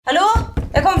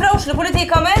Oslo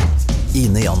politikammer.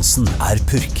 Ine Jansen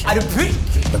purk. Du purk?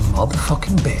 The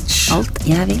motherfucking bitch. Alt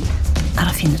jeg vil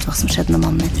å finne ut hva som skjedde med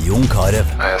mannen min. Jon Carew.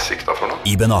 Jeg sikta for noe?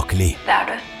 Iben Akeli. Det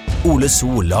du. Ole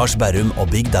So, Lars Berrum og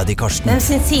Big Daddy Karsten. Hvem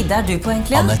sin side du på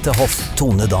egentlig? Annette Hoff,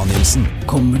 Tone Danielsen.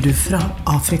 Kommer du fra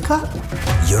Afrika?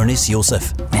 Jørnis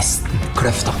Josef. Nesten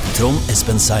kløfta. Trond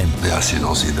Espen Seim. Det er synd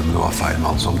å si det, men det var feil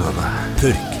mann som døde.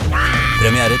 Purk.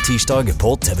 Premiere tirsdag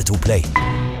på TV2 Play.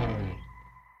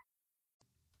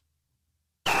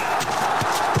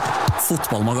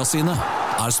 Fotballmagasinet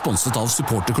sponset av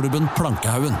supporterklubben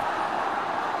Plankehaugen.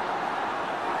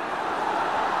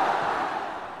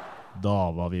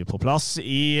 Da var vi på plass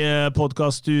i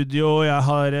podcaststudio. Jeg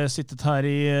har sittet her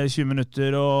i 20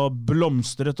 minutter og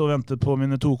blomstret og ventet på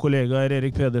mine to kollegaer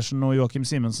Erik Pedersen og Joakim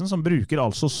Simensen, som bruker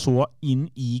altså så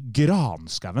inn i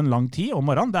granskauen lang tid om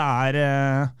morgenen. Det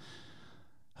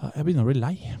jeg begynner å bli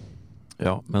lei.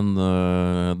 Ja, men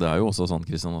det jo også sånn,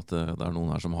 Kristian, at det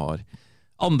noen her som har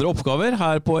andre oppgaver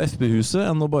her på FB-huset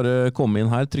enn å bare komme inn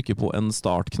her, trykke på en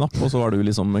startknapp, og så du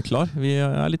liksom klar. Vi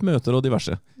litt møter og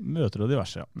diverse. Møter og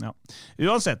diverse, ja.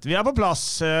 Uansett, vi på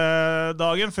plass.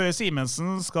 Dagen før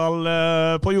Simensen skal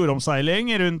på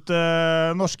jordomseiling rundt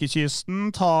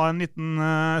norskekysten, ta en liten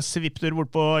svipptur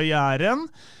bort på Jæren.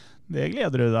 Det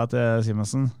gleder du deg til,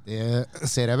 Simensen? Det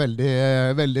ser jeg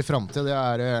veldig, veldig frem til.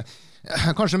 Det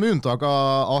kanskje med unntak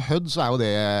av Hødd, så jo det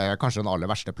kanskje den aller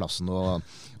verste plassen å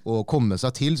komme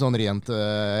seg til, sånn rent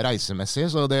reisemessig.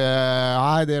 Så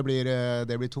det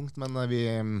blir tungt, men vi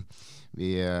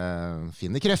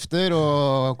finner krefter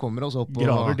og kommer oss opp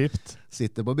og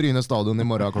sitter på Bryne stadion i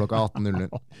morgen klokka 18:00.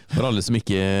 For alle som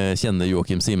ikke kjenner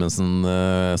Joakim Simensen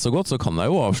så godt, så kan jeg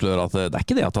jo avsløre at det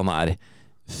ikke det at han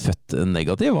født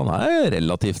negativ. Han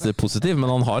relativt positiv,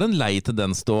 men han har en lei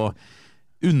tendens til å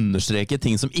understreke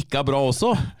ting som ikke bra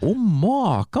også. Og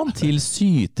maken til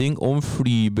syting om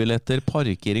flybilletter,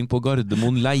 parkering på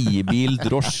Gardermoen, leiebil,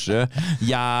 drosje,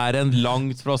 Jæren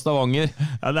langt fra Stavanger.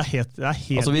 Ja, det helt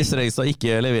altså hvis Reisa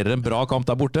ikke leverer en bra kamp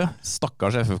der borte,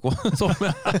 stakkars FFK.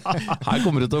 Her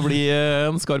kommer det til å bli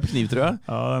en skarp kniv, tror jeg.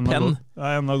 Ja, Penn.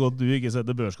 Det enda godt du ikke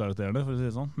setter børskarakterene, for å si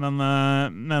det sånn.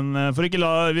 Men for ikke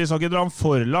vi skal ikke dra den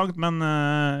for langt, men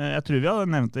jeg tror vi har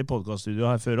nevnt det i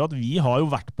podcaststudioet her før, at vi har jo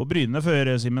vært på Byttene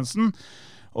før, Simensen,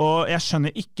 og jeg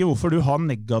skjønner ikke hvorfor du har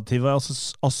negative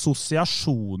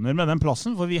assosiasjoner med den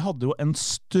plassen, for vi hadde jo en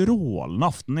strålende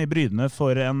aften i Byttene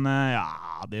for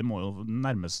det må jo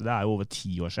nærme seg, det jo over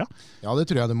 10 år siden. Ja, det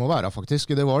tror jeg det må være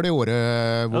faktisk. Det var det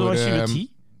året hvor... Ja, det var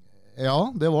 2010. Ja,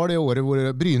 det var det året hvor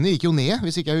Byttene gikk jo ned,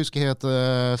 hvis ikke jeg husker helt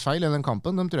feil i den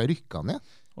kampen. De tror jeg rykket ned,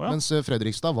 mens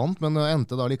Fredrikstad vant, men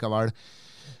endte da likevel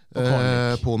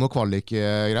på noe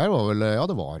kvalik-greier var vel,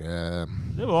 det var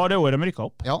det året de rykket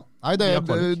opp. Ja, nei, da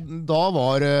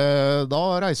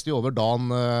reiste vi over dagen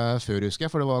før, husker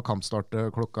jeg, for det var kampstart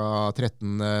klokka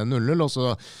 13:00, og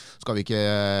så skal vi ikke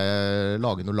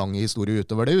lage noe lang historie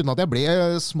utover det, uten at jeg ble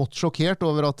smått sjokkert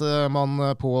over at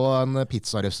man på en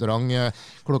pizzarestaurant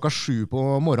klokka 7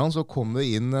 på morgenen, så kom det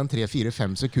inn en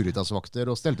 3-4-5 Securitas-vakter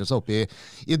og stelte seg opp i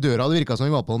døra. Det virket som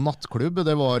vi var på en nattklubb.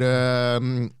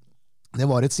 Det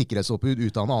var et sikkerhetsoppbud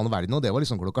ut av en annen verden, og det var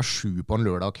liksom klokka 7 på en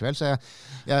lørdag kveld, så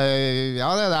det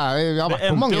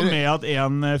endte jo med at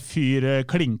en fyr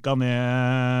klinka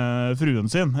ned fruen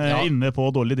sin inne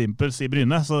på Dolly Dimples i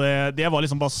Bryne, så det var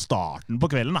liksom bare starten på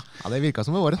kvelden. Da. Ja, det virket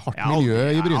som det var et hardt miljø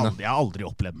i Bryne. Jeg har aldri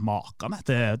opplevd maken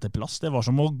til plass. Det var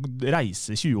som å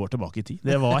reise 20 år tilbake i tid.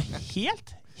 Det var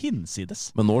helt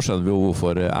hinsides. Men nå skjønner vi jo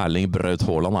hvorfor Erling Braut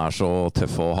Haaland så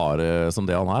tøff og hard som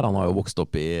det han Han har jo vokst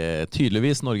opp i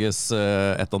tydeligvis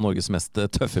et av Norges mest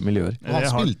tøffe miljøer. Og han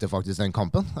spilte faktisk den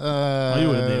kampen.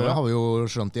 Det har vi jo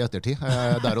skjønt i ettertid.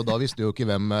 Der og da visste jo ikke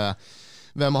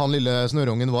hvem han lille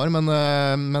snørungen var, men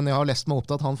jeg har lest meg opp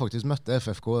til at han faktisk møtte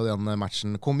FFK i den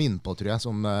matchen, kom inn på, tror jeg,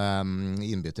 som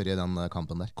innbytter i den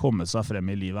kampen der. Komme seg frem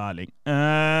i livet, Erling.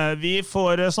 Vi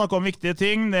får snakke om viktige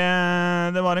ting.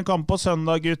 Det var en kamp på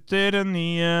søndag, gutter.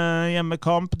 Ny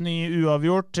hjemmekamp, ny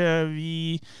uavgjort.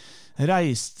 Vi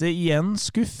reiste igjen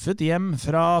skuffet hjem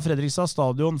fra Fredrikstad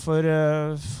stadion for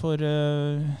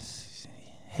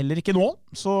heller ikke nå.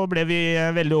 Så ble vi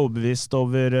veldig overbevist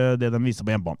over det de viste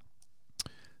på hjemmebane.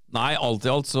 Nei, alt i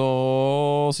alt så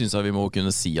synes jeg vi må kunne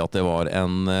si at det var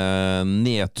en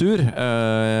nedtur,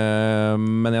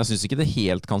 men jeg synes ikke det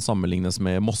helt kan sammenlignes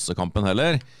med Mossekampen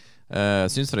heller. Jeg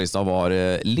synes Fredrikstad var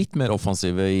litt mer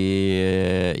offensive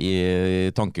i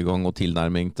tankegang og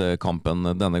tilnærming til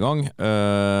kampen denne gang.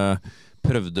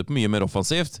 Prøvde på mye mer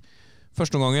offensivt.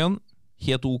 Første gangen,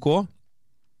 helt ok,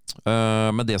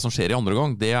 men det som skjer i andre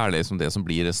gang, det liksom det som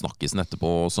blir snakkisen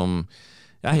etterpå, som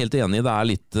Jeg helt enig, det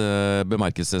litt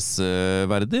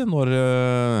bemerkelsesverdig når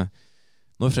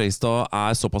Fredrikstad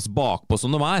såpass bakpå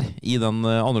som de I den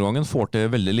andre gangen, får til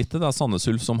veldig lite. Det Sandnes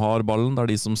Ulf som har ballen, det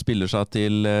de som spiller seg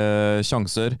til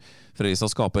sjanser.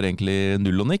 Fredrikstad skaper egentlig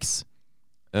null og niks.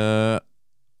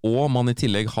 Og man I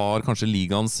tillegg har kanskje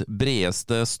ligans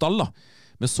bredeste stall da,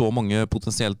 med så mange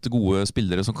potensielt gode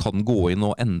spillere som kan gå inn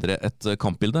og endre et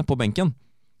kampbilde på benken,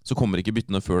 så kommer ikke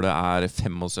byttene før det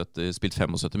spilt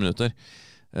 75 minutter.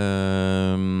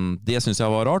 Det synes jeg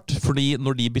var rart, fordi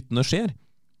når de byttene skjer,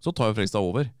 så tar jo Fredrikstad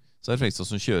over. Så det Fredrikstad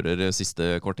som kjører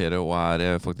siste kvarteret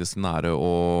og faktisk nære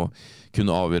å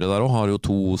kunne avgjøre der, og har jo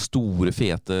 2 store,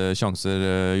 fete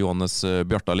sjanser, Johannes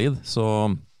Bjartalid,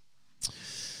 så...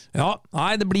 Ja,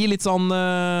 nei, det blir litt sånn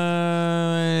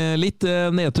litt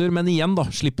nedtur, men igjen da,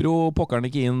 slipper jo pokkeren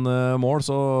ikke inn mål,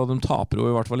 så de taper jo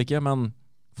I hvert fall ikke, men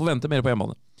forventer mer på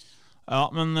hjemmebane. Ja,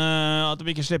 men at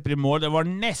de ikke slipper I mål, det var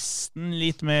nesten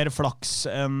litt mer flaks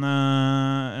enn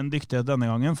dyktighet denne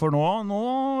gangen, for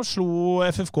nå slo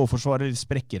FFK-forsvaret litt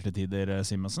sprekker til tider,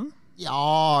 Simensen.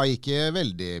 Ja, ikke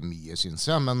veldig mye, synes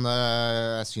jeg, men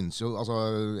jeg synes jo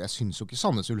ikke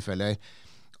Sandnes Ulf heller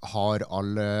har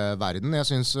all verden. Jeg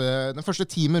synes de første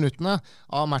 10 minuttene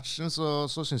av matchen så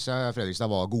synes jeg Fredrikstad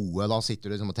var gode. Da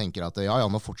sitter du liksom og tenker at ja,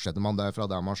 nå fortsetter man derfra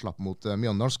der man slapp mot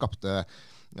Mjøndalen.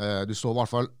 Du så I hvert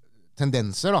fall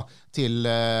tendenser da, til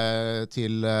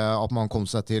at man kom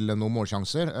seg til noen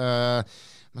målsjanser.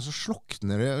 Men så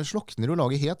slokner jo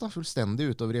laget helt da,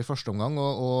 fullstendig utover I første omgang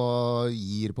og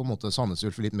gir på en måte Sandnes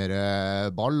Ulf litt mer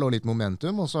ball og litt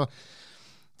momentum, og så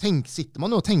sitter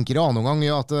man jo og tenker I annen omgang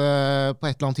at på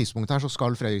et eller annet tidspunkt her så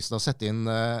skal Fredrikstad sette inn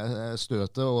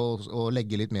støtet og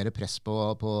legge litt mer press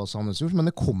på Sandnes Ulf, men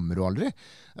det kommer jo aldri.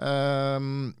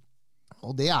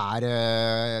 Og det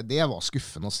var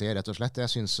skuffende å se, rett og slett.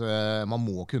 Jeg synes man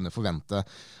må kunne forvente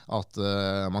at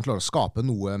man klarer å skape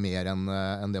noe mer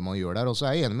enn det man gjør der. Og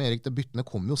så jeg enig med Erik, det byttene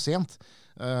kom jo sent.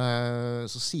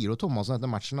 Så sier jo Thomassen etter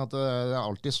matchen at det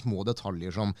alltid små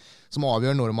detaljer som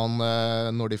avgjør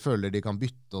når de føler de kan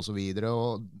bytte og så videre,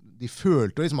 og de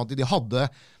følte liksom at de hadde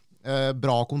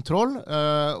bra kontroll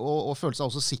og følte seg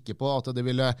også sikker på at det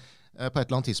ville på et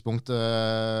eller annet tidspunkt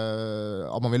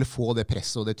at man ville få det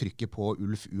presset og det trykket på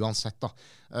Ulf uansett da.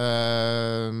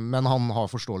 Men han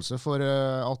har forståelse for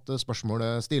at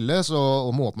spørsmålet stilles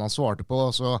og måten han svarte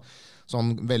på, så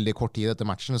sånn veldig kort tid etter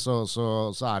matchen så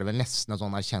det vel nesten en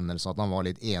sånn erkjennelse at han var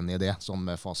litt enig I det, sånn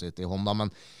med fasit I hånd da.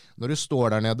 Men når du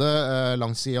står der nede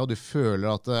langs siden og du føler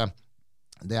at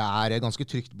det ganske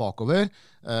trygt bakover,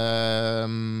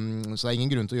 så det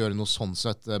ingen grunn til å gjøre noe sånn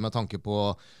sett med tanke på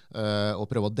å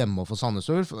prøve å demme for Sandnes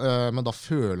Ulf, men da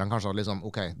føler han kanskje at liksom,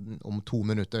 ok, om 2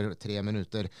 minutter, 3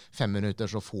 minutter, 5 minutter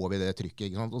så får vi det trykket,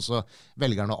 ikke sant? Og så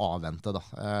velger han å avvente da.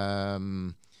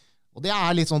 Og det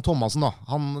litt sånn Thomassen da,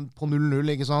 han på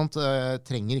 0-0, ikke sant,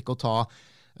 trenger ikke å ta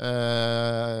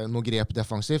noe grep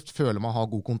defensivt, føler man har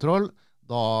god kontroll,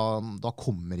 da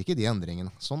kommer ikke de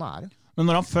endringene, sånn det. Men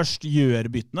når han først gjør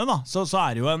byttene da, så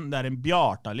det jo det en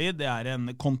Bjartalid, det en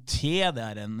Conté, det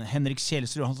en Henrik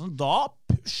Kjelsrud Johansson, da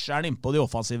pusher han inn på de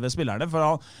offensive spillerne,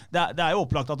 for det jo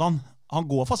opplagt at han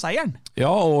går for seieren. Ja,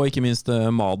 og ikke minst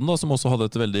Maden da, som også hadde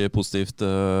et veldig positivt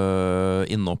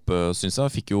innopp, synes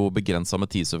jeg. Fikk jo begrenset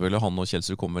med tid selvfølgelig. Han og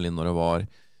Kjelsrud kom vel inn når det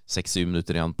var 6-7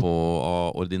 minutter igjen på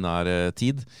ordinær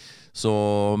tid. Så,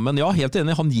 men ja, helt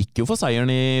enig, han gikk jo for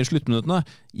seieren I sluttminuttene.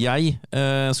 Jeg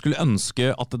skulle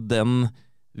ønske at den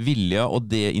vilja og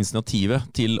det initiativet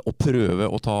til å prøve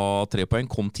å ta 3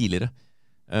 poeng kom tidligere.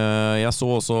 Jeg så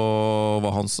også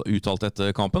hva han uttalte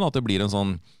etter kampen, at det blir en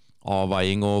sånn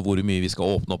avveiing og hvor mye vi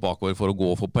skal åpne opp bakover for å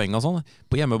gå og få poeng og sånn.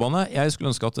 På hjemmebane, jeg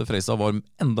skulle ønske at Fredrikstad var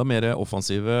enda mer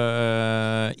offensive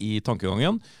I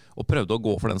tankegangen og prøvde å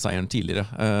gå for den seieren tidligere,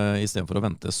 I stedet for å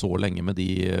vente så lenge med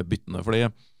de byttene. Fordi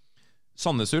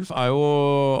Sandnes Ulf jo,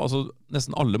 altså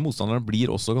nesten alle motstandere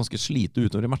blir også ganske slite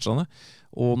utover I matchene,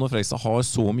 og når Fredrikstad har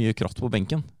så mye kraft på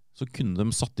benken, så kunne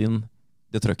de satt inn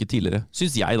det trøkket tidligere,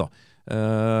 synes jeg da.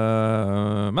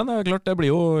 Men det klart, det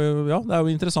blir jo, ja, det jo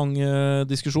en interessant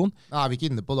diskusjon. Vi ikke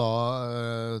inne på da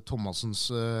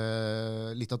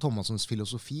litt av Thomassens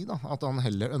filosofi da, at han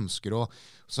heller ønsker å,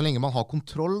 så lenge man har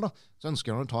kontroll da, så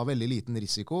ønsker han å ta veldig liten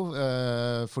risiko,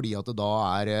 fordi at det da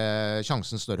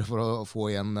sjansen større for å få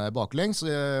igjen baklengs,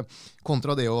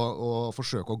 kontra det å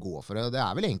forsøke å gå for det. Det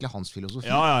vel egentlig hans filosofi.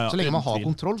 Ja. Så lenge man har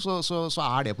kontroll, så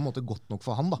det på en måte godt nok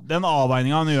for han da. Den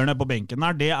avveiningen han gjør ned på benken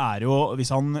her, det jo,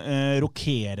 hvis han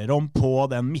rokerer om på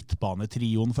den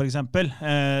midtbanetrioen for eksempel,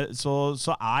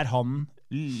 så han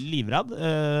livredd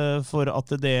for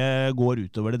at det går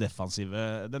utover den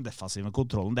defensive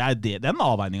kontrollen. Det er den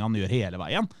avveiningen han gjør hele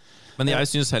veien. Men jeg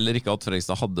synes heller ikke at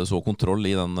Fredrikstad hadde så kontroll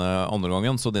i den andre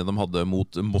gangen, så det de hadde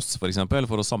mot Moss for eksempel,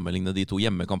 for å sammenligne de to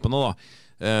hjemmekampene da.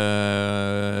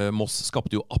 Moss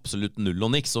skapte jo absolutt null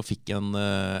og niks, og fikk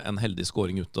en heldig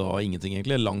scoring ut av ingenting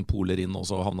egentlig, lang poler inn, og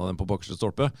så havna den på bakerste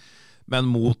stolpe. Men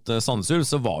mot Sandnes Ulf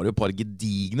så var det jo et par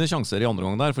gedigne sjanser i andre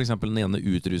gang der. For eksempel den ene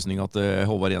utrusningen til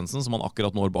Håvard Jensen, som han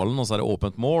akkurat når ballen, og så det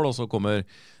åpent mål, og så kommer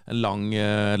en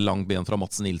lang ben fra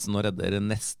Mats Nilsen og redder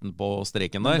nesten på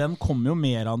streken der. Men den kommer jo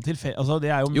mer an til feil. Altså,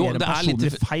 det er jo mer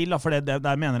personlig feil, for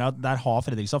der mener jeg at der har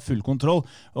Fredrikstad full kontroll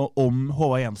om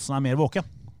Håvard Jensen er mer våken.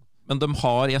 Men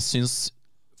jeg synes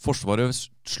Forsvaret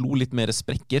slo litt mer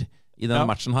sprekker i denne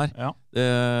matchen her. Ja.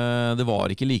 Det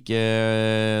var ikke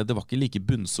like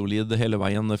bunnsolid hele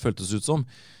veien, det føltes ut som.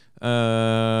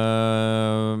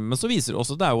 Men så viser det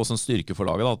også, det er jo også en styrke for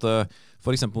laget da, at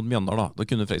for eksempel mot Mjøndalen da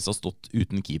kunne Fredrikstad stått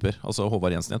uten keeper. Altså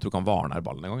Håvard Jensen, jeg tror ikke han var nær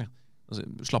ballen en gang. Altså,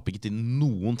 slapp ikke til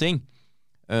noen ting.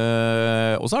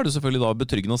 Og så er det selvfølgelig da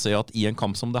betryggende å se at i en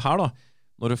kamp som det her da,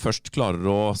 når du først klarer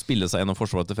å spille seg gjennom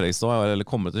forsvaret til Fredrikstad eller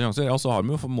komme til sjanser, ja, så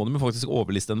må de faktisk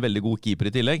overliste en veldig god keeper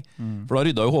i tillegg. For da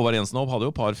rydda jo Håvard Jensen opp, hadde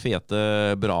jo et par fete,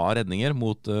 bra redninger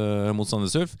mot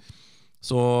Sandnes Ulf.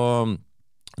 Så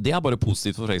det er bare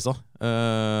positivt for Fredrikstad.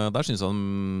 Der synes jeg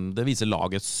det viser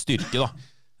lagets styrke da.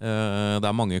 Det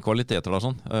er mange kvaliteter der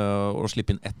sånn. Å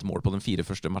slippe inn ett mål på de 4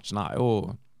 første matchene er jo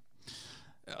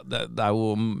det er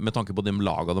jo med tanke på de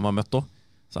lagene de har møtt også,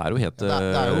 så er det jo helt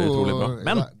utrolig bra.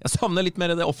 Men jeg savner litt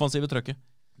mer det offensive trøkket.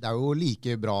 Det er jo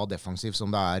like bra defensivt som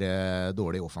det er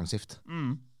dårlig offensivt.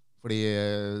 Fordi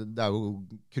det er jo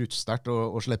kruttsterkt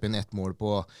å slippe inn ett mål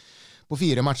på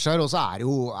 4 matcher, og så er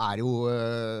det jo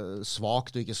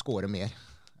svagt å ikke score mer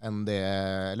enn det.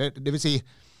 Eller det vil si,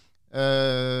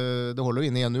 det holder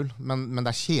jo inne i 1-0, men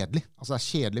det er kjedelig. Altså det er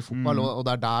kjedelig fotball, og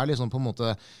det er der liksom på en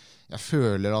måte jeg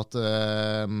føler at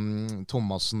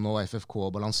Thomassen og FFK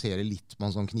balanserer litt med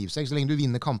en sånn knivsegg. Så lenge du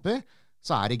vinner kamper,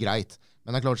 så er det greit.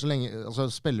 Men det er klart, så lenge altså,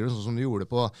 spiller du sånn som du gjorde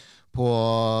på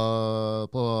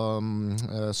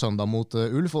søndag mot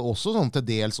Ulf, og også sånn til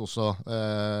dels også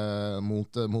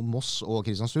mot Moss og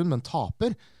Kristiansund, men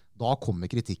taper, da kommer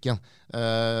kritikken.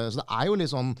 Så det er jo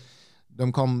litt sånn de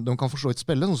kan forstå et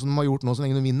spille, sånn som de har gjort nå så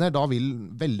lenge de vinner. Da vil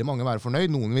veldig mange være fornøyd.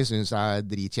 Noen vil synes det er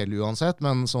dritkjedelig uansett,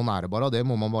 men sånn er det bare, og det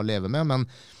må man bare leve med. Men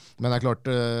det er klart,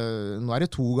 nå er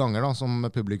det 2 ganger da, som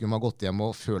publikum har gått hjem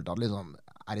og følt at liksom,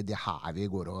 er det her vi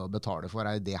går og betaler for?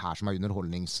 Er det her som er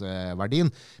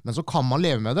underholdningsverdien? Men så kan man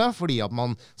leve med det, fordi at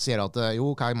man ser at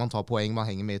jo, ok, man tar poeng,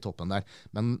 man henger med i toppen der.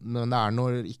 Men det er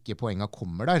når ikke poengene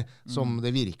kommer der, som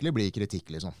det virkelig blir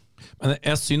kritikk, liksom. Men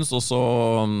jeg synes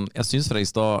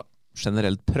Fredrikstad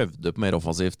generelt prøvde på mer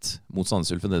offensivt mot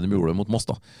Sandnes Ulf enn det de gjorde mot Moss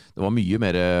da. Det var mye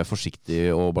mer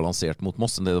forsiktig og balansert mot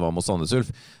Moss enn det var mot Sandnes Ulf.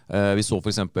 Vi så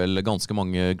for eksempel ganske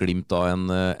mange glimt av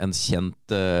en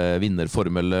kjent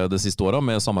vinnerformel det siste året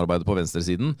med samarbeidet på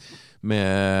venstresiden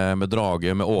med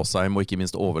Drage, med Åsheim og ikke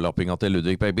minst overlappinga til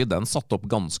Ludvig Begby. Den satte opp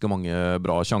ganske mange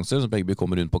bra sjanser, så Begby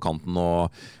kommer rundt på kanten, og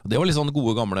det var litt sånn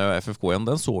gode gamle FFK igjen.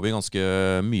 Den så vi ganske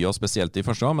mye av, spesielt i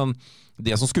første gang, men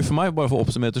det som skuffer meg, bare for å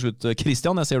oppsummere til slutt,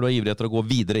 Kristian, jeg ser du er ivrig etter å gå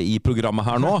videre i programmet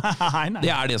her nå. Det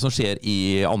er det som skjer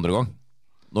i andre gang.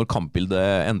 Når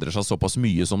kampbildet endrer seg såpass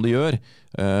mye som det gjør,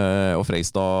 og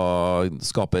Fredrikstad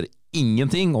skaper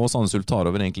ingenting, og Sandnes Ulf tar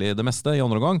over egentlig det meste i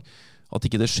andre gang, at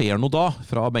ikke det skjer noe da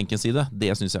fra benkens side,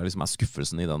 det synes jeg liksom er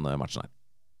skuffelsen i denne matchen her.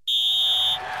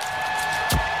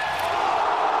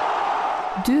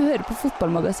 Du hører på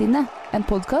Fotballmagasinet, en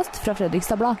podcast fra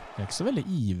Fredrikstad Blad. Jeg er ikke så veldig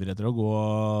ivrig etter å gå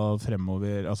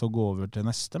fremover, altså gå over til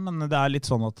neste, men det er litt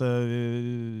sånn at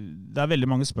det er veldig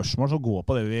mange spørsmål som går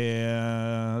på det vi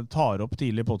tar opp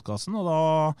tidlig i podcasten, og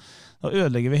da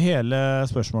ødelegger vi hele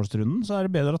spørsmålstrunden, så er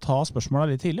det bedre å ta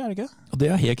spørsmålene litt tidlig, er det ikke det? Det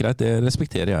er helt greit, det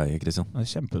respekterer jeg, Kristian. Det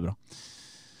er kjempebra.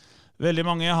 Veldig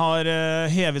mange har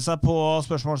hevet seg på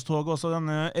spørsmålstoget også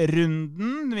denne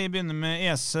runden. Vi begynner med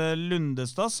Ese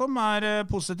Lundestad, som er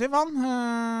positiv, han.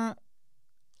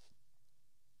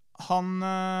 Han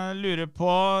lurer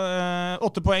på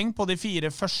 8 poeng på de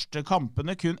 4 første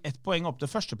kampene, kun 1 poeng opp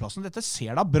til førsteplassen. Dette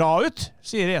ser da bra ut,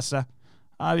 sier Ese.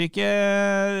 Vi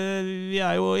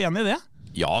er jo enige i det.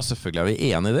 Ja, selvfølgelig er vi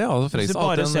enige i det. Altså, hvis vi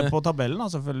bare ser på tabellen,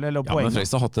 selvfølgelig, eller poenget. Men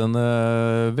Fredrikstad har hatt en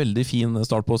veldig fin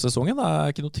start på sesongen. Det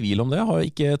er ikke noe tvil om det. Har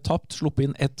ikke tapt, sluppet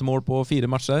inn 1 mål på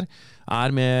 4 matcher.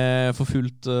 Er med for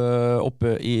fullt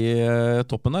oppe i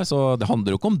toppen der, så det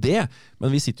handler jo ikke om det.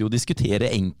 Men vi sitter jo og diskuterer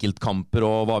enkeltkamper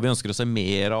og hva vi ønsker å se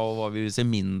mer av, og hva vi vil se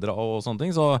mindre av og sånne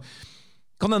ting. Så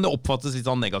kan hende oppfattes litt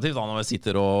sånn negativt da, når vi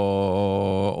sitter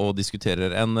og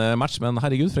diskuterer en match, men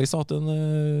herregud, Fredrikstad har hatt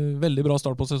en veldig bra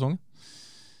start på sesongen.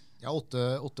 Ja,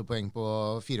 8 poeng på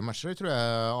 4 matcher tror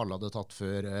jeg alle hadde tatt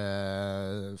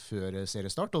før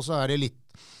seriestart, og så det litt,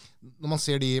 når man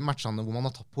ser de matchene hvor man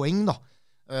har tatt poeng da,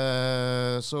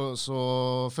 så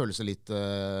føles det litt,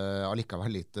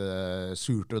 allikevel litt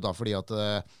surt da, fordi at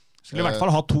skulle i hvert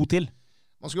fall ha 2 til.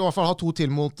 Man skulle i hvert fall ha 2 til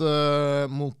mot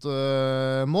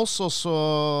Moss, og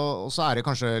så det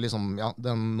kanskje liksom, ja,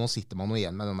 nå sitter man jo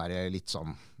igjen med den der litt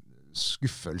sånn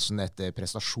skuffelsen etter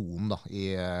prestasjonen da,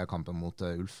 i kampen mot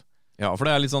Ulf. Ja, for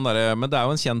det litt sånn der, men det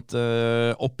jo en kjent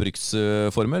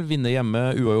opprykksformel. Vinne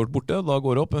hjemme, uavgjort borte. Da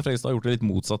går det opp, men Fredrikstad har gjort det litt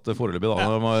motsatt foreløpig.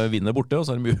 Da man vinner borte, og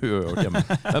så det mye uavgjort hjemme.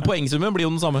 Men poengsummen blir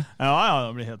jo den samme. Ja,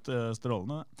 det blir helt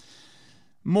strålende.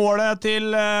 Målet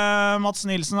til Mats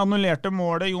Nilsen annullerte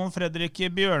målet. Jon Fredrik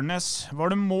Bjørnes. Var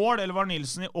det mål, eller var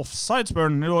Nilsen i offside, spør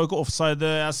han? Det var jo ikke offside,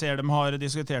 jeg ser dem har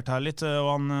diskutert her litt,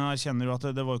 og han erkjenner jo at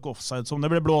det var ikke offside som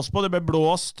det ble blåst på. Det ble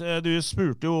blåst. Du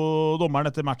spurte jo dommeren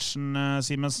etter matchen,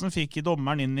 Simensen. Fikk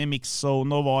dommeren inn i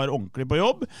mix-zone og var ordentlig på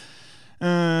jobb.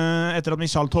 Etter at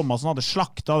Mikkjal Thomassen hadde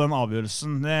slaktet den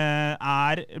avgjørelsen.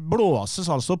 Det blåses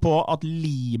altså på at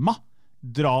Lima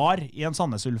drar i en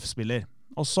Sandnes Ulf-spiller.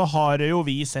 Og så har jo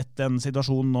vi sett den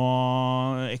situasjonen nå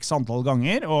x antall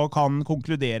ganger, og kan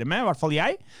konkludere med, i hvert fall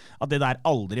jeg, at det der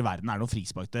aldri i verden noe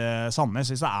frispark til Sandnes.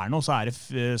 Hvis det noe, så det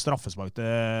straffespark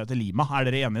til Lima.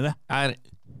 Dere enige i det? Jeg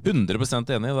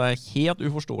 100% enig. Det helt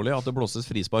uforståelig at det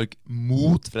blåses frispark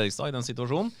mot Fredrikstad i den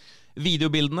situasjonen.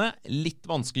 Videobildene, litt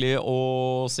vanskelig å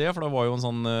se, for det var jo en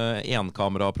sånn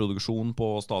enkameraproduksjon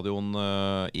på stadion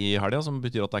i helgen, som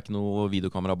betyr at det ikke noe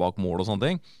videokamera bak mål og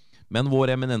sånne ting. Men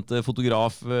vår eminente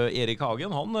fotograf Erik A,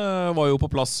 han var jo på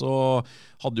plass og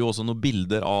hadde jo også noen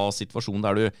bilder av situasjonen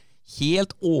der du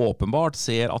helt åpenbart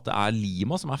ser at det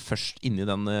Lima som først inne i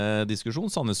den diskusjonen.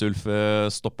 Sandnes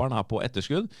Ulf-stopperen på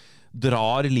etterskudd,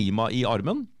 drar Lima i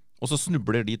armen, og så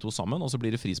snubler de to sammen, og så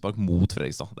blir det frispark mot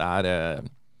Fredrikstad. Det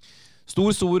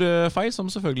stor feil som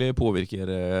selvfølgelig påvirker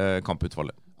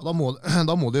kamputfallet. Da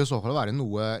må det i så fall være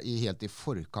noe helt i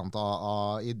forkant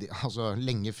av altså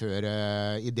lenge før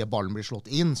i det ballen blir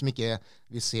slått inn, som ikke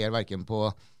vi ser hverken på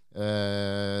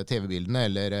TV-bildene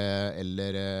eller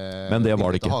men det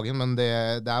var det ikke. Hagen, men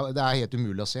det helt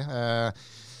umulig å se.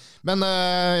 Men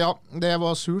ja, det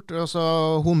var surt. Altså,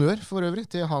 honnør for øvrig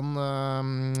til han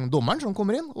dommeren som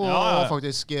kommer inn og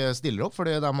faktisk stiller opp, for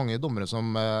det mange dommere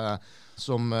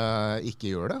som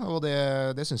ikke gjør det, og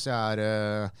det synes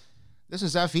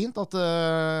jeg er fint at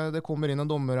det kommer inn en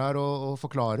dommer her og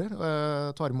forklarer,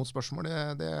 tar imot spørsmål.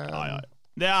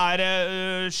 Det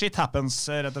shit happens,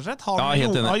 rett og slett.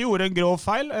 Han gjorde en grov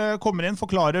feil, kommer inn,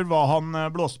 forklarer hva han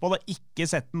blåste på, det ikke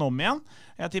sett den om igjen.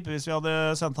 Jeg tipper hvis vi hadde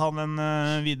sendt han den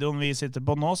videoen vi sitter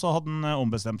på nå, så hadde han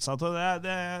ombestemt seg.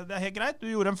 Det helt greit,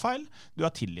 du gjorde en feil, du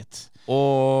tilgitt.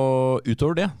 Og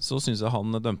utover det, så synes jeg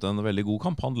han dømte en veldig god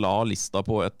kamp. Han la lista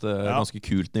på et ganske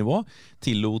kult nivå,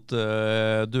 tillot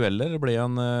dueller, det ble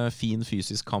en fin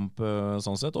fysisk kamp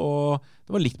sånn sett, og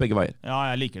det var likt begge veier. Ja,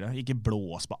 jeg liker det. Ikke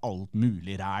blås på alt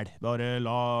mulig ræl. Bare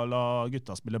la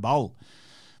gutta spille ball.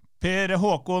 Per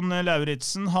Håkon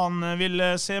Lauritsen, han vil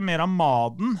se mer av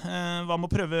Maden. Hva må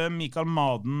prøve Mikkjal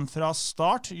Maden fra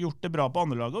start? Gjort det bra på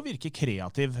andre laget og virker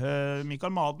kreativ.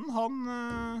 Mikkjal Maden, han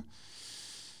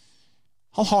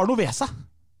har noe ved seg.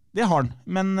 Det har han.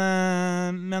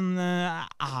 Men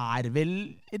vel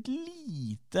et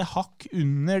lite hakk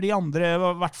under de andre,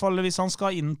 i hvert fall hvis han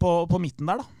skal inn på midten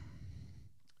der da.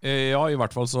 Ja, i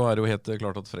hvert fall så det jo helt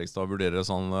klart at Fredrikstad vurderer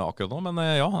sånn akkurat nå, men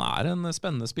ja, han en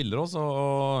spennende spiller også,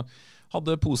 og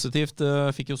hadde positivt,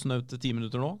 fikk jo snaut 10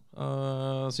 minutter nå,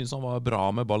 synes han var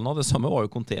bra med ballen, det samme var jo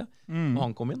Conté når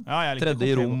han kom inn, tredje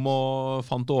i rom og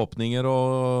fant åpninger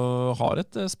og har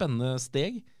et spennende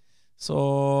steg, så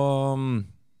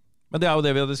men det jo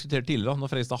det vi har diskutert tidligere, når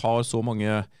Fredrikstad har så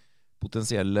mange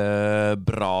potensielle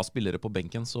bra spillere på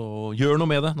benken, så gjør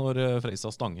noe med det når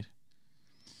Fredrikstad stanger.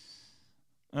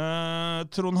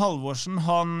 Trond Halvorsen,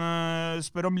 han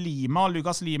spør om Lima.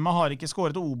 Lukas Lima har ikke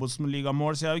skåret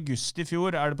Obos-ligamål siden august i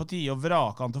fjor. Det på tide å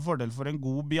vrake han til fordel for en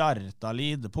god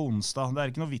Bjartalid på onsdag?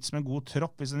 Det ikke noe vits med en god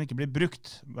tropp hvis den ikke blir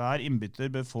brukt. Hver innbytter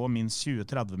bør få minst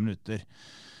 20-30 minutter.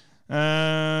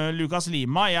 Lukas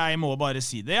Lima, jeg må bare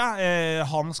si det,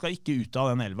 han skal ikke ut av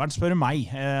den elveren, spør meg.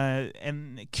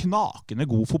 En knakende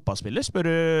god fotballspiller,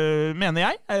 mener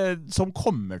jeg, som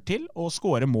kommer til å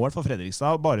skåre mål for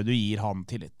Fredrikstad, bare du gir han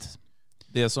tillit.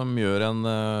 Det som gjør en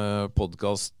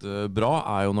podcast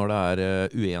bra jo når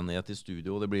det uenighet i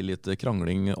studio, og det blir litt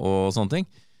krangling og sånne ting.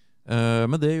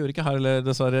 Men det gjør ikke her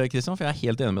dessverre, Kristian, for jeg er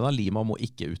helt enig med deg. Lima må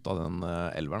ikke ut av den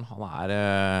elveren. Han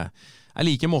jeg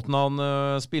liker måten han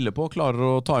spiller på, klarer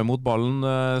å ta imot ballen,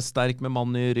 sterk med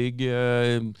mann i rygg,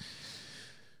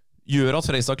 gjør at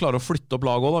Freistad klarer å flytte opp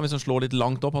laget også, hvis han slår litt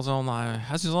langt opp. Altså,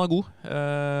 jeg synes han er god.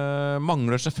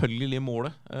 Mangler selvfølgelig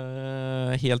målet.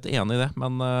 Helt enig i det,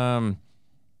 men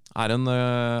er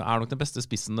nok den beste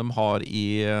spissen de har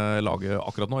i laget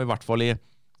akkurat nå, i hvert fall i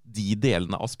de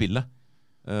delene av spillet.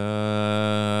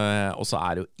 Og så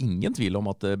er det jo ingen tvil om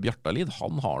at Bjartalid,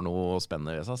 han har noe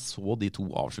spennende ved seg. Så de 2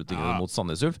 avslutningene mot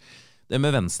Sandnes Ulf. Det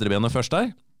med venstrebenet først der,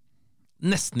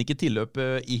 nesten ikke tilløp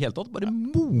i hele tatt, bare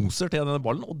moser til denne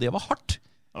ballen, og det var hardt.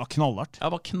 Det var knallhardt. Ja,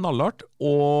 det var knallhardt,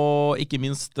 og ikke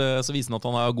minst så viser han at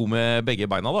han er god med begge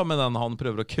beina da, med den han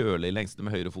prøver å køle i lengste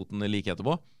med høyrefoten like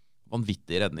etterpå.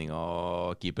 Vanvittig redning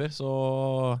av keeper, så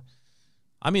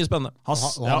det er mye spennende.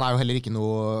 Han er jo heller ikke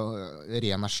noe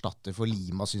ren erstatter for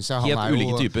Lima, synes jeg. Helt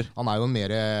ulike typer. Han er jo en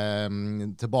mer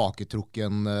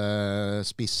tilbaketrukken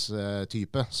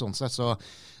spiss-type, sånn sett. Så,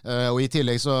 og i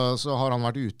tillegg så har han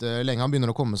vært ute lenge. Han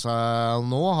begynner å komme seg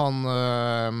nå. Han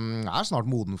er snart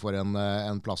moden for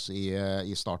en plass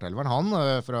i startelveren,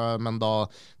 men da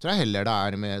tror jeg heller det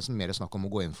er mer snakk om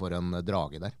å gå inn for en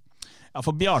drage der. Ja,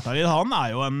 for Bjartalid, han er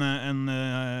jo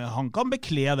han kan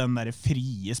bekle den der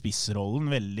frie spissrollen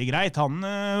veldig greit. Han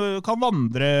kan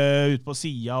vandre ut på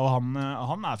siden, og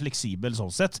han er fleksibel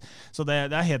sånn sett. Så det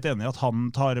er helt enig i at han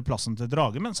tar plassen til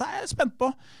Drage, men så er jeg spent på.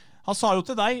 Han sa jo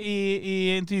til deg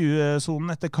i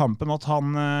intervjusonen etter kampen at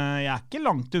jeg er ikke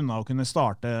langt unna å kunne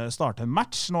starte en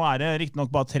match. Nå er det riktig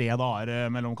nok bare 3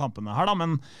 dager mellom kampene her da,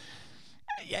 men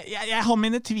jeg har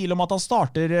mine tvil om at han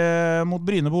starter mot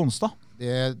Byttene på onsdag.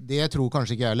 Det tror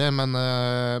kanskje ikke jeg heller,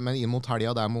 men inn mot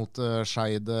helga der mot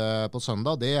Skeid på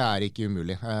søndag, det er ikke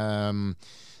umulig.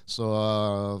 Så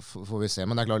får vi se,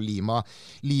 men det er klart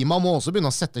Lima må også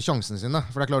begynne å sette sjansene sine,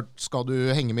 for det er klart, skal du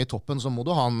henge med i toppen, så må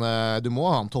du ha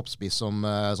en toppspiss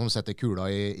som setter kula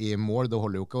i mål. Det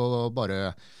holder jo ikke å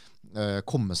bare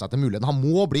komme seg til muligheten. Han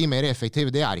må bli mer effektiv,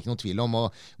 det er ikke noe tvil om,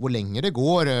 og hvor lenger det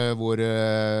går,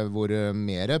 hvor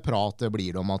mer prat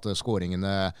blir det om at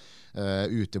skåringene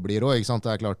uteblir også, ikke sant?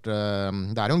 Det er klart,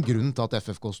 det er jo en grunn til at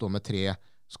FFK står med 3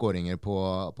 skåringer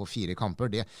på 4 kamper.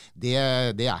 Det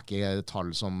er ikke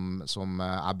tall som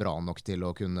er bra nok til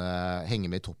å kunne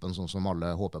henge med i toppen sånn som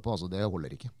alle håper på, altså det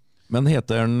holder ikke. Men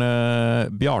heter den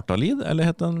Bjartalid, eller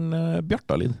heter den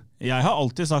Bjartalid? Jeg har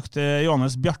alltid sagt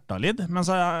Johannes Bjartalid, men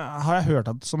så har jeg hørt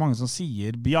at så mange som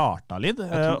sier Bjartalid.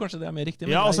 Jeg tror kanskje det er mer riktig.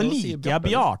 Ja, og så liker jeg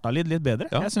Bjartalid litt bedre.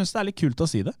 Ja. Jeg synes det er litt kult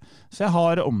å si det. Så jeg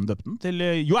har omdøpt den til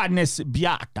Johannes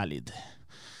Bjartalid.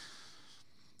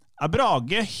 Er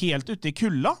Brage helt ute i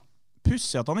kulda?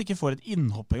 Pussig at han ikke får et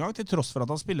innhopp en gang, til tross for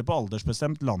at han spiller på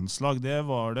aldersbestemt landslag. Det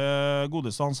var det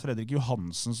godeste Hans Fredrik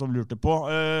Johansen som lurte på.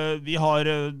 Vi har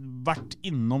vært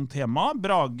innom temaet.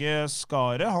 Brage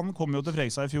Skare, han kom jo til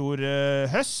Fredrikstad i fjor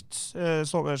høst,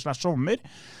 sommer.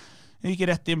 Gikk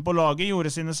rett inn på laget,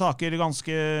 gjorde sine saker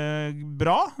ganske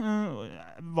bra.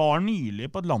 Var nylig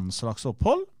på et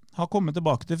landslagsopphold. Har kommet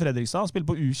tilbake til Fredrikstad,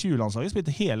 spilte på U20-landslaget,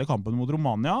 spilte hele kampen mot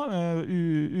Romania,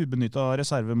 ubenyttet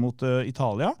reserve mot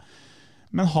Italia.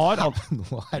 Men har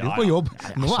nå er du på jobb.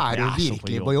 Nå er du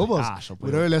virkelig på jobb. Altså.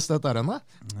 Hvor har du lest dette her henne?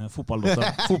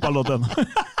 Fotball.no.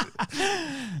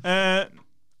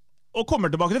 Og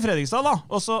kommer tilbake til Fredrikstad da,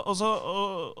 og så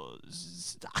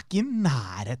det er ikke i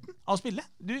nærheten av spillet.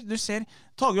 Du ser,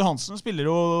 Tage Johansen spiller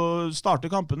og starter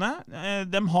kampene.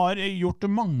 De har gjort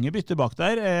mange bytter bak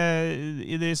der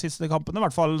i de siste kampene, i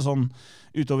hvert fall sånn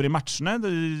utover i matchene.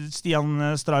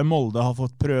 Stian Stray Molde har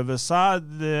fått prøve seg.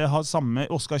 Det har samme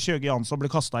Oskar Kjøge Jansson ble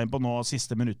kastet inn på nå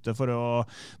siste minuttet for å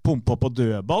pumpe opp på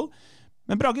dødball.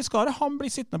 Men Brage Skare, han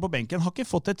blir sittende på benken. Har ikke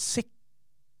fått et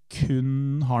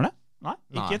sekund, har det? Nei,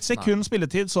 ikke et sekund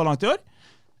spilletid så langt i år.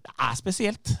 Det er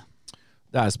spesielt.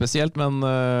 Det er spesielt, men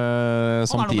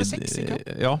samtidig...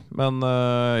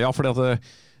 fordi at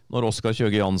når Oskar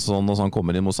Kjøge Jansson og sånn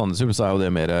kommer inn mot Sandnes Ulf, så er jo det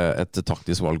mer et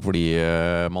taktisk valg, fordi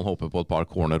man håper på et par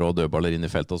corner og dødballer inn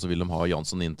i feltet, og så vil de ha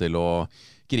Jansson inn til å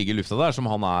krige lufta der, som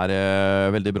han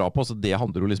er veldig bra på, så det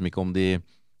handler jo liksom ikke om de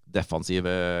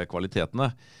defensive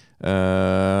kvalitetene.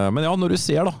 Men ja, når du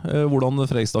ser da hvordan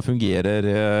Fredrikstad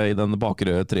fungerer i den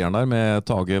bakre treeren der, med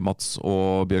Tage, Mats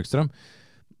og Bjørkstrøm,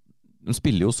 de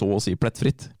spiller jo så å si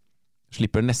plettfritt.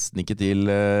 Slipper nesten ikke til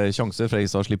sjanser.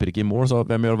 Fredrikstad slipper ikke i mål, så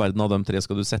hvem i all verden av dem 3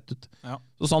 skal du sette ut? Ja.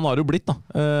 Så sånn har det jo blitt da.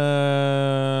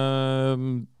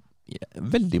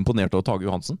 Veldig imponert av Tage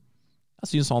Johansen. Jeg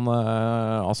synes han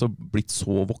altså blitt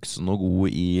så voksen og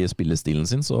god i spillestilen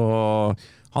sin, så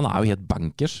han er jo helt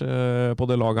bankers på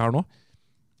det laget her nå.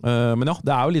 Men ja,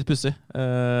 det jo litt pussig.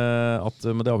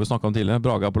 Men det har vi snakket om tidligere.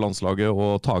 Brage på landslaget,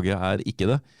 og Tage ikke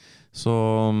det. Så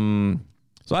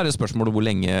det spørsmålet hvor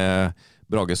lenge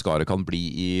Brage Skare kan bli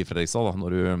i Fredrikstad, da, når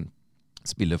du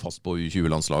spiller fast på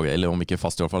U20-landslaget, eller om ikke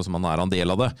fast i hvert fall, så man en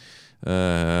del av det.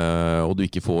 Og du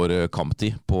ikke får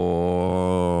kamptid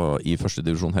i første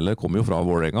divisjon heller, kommer jo fra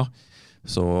Vålerenga.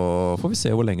 Så får vi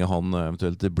se hvor lenge han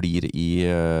eventuelt blir i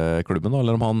klubben,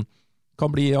 eller om han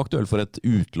kan bli aktuell for et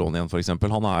utlån igjen, for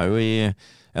eksempel. Han jo i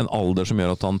en alder som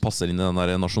gjør at han passer inn i den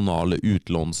der nasjonale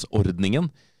utlånsordningen,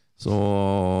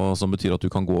 som betyr at du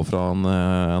kan gå til en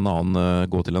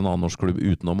annen norsk klubb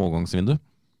utenom overgangsvindu.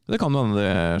 Det kan jo hende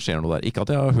det skjer noe der. Ikke at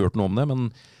jeg har hørt noe om det, men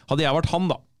hadde jeg vært han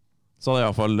da, så hadde jeg i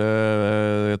hvert fall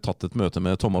tatt et møte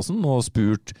med Thomassen og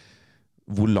spurt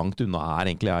hvor langt unna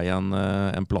egentlig jeg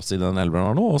en plass i den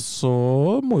elveren her nå, og så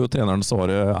må jo treneren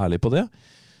svare ærlig på det,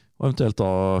 og eventuelt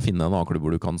da finne en annen klubb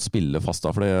hvor du kan spille fast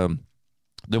da, for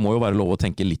det må jo være lov å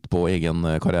tenke litt på egen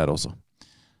karriere også.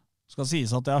 Skal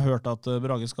sies at jeg har hørt at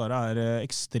Brage Skare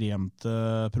ekstremt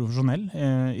profesjonell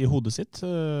i hodet sitt,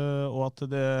 og at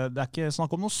det ikke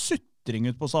snakk om noe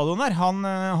sutring ut på stadion der.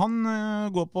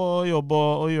 Han går på jobb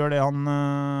og gjør det han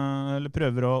eller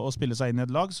prøver å spille seg inn i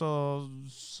et lag, så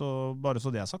bare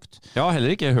så det sagt. Jeg har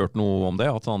heller ikke hørt noe om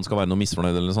det, at han skal være noe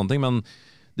misfornøyd eller sånne ting, men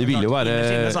det vil jo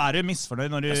være... Så du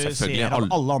misfornøyd når du ser at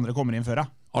alle andre kommer inn før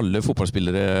deg. Alle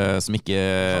fotballspillere som ikke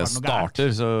starter,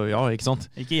 så ja, ikke sant?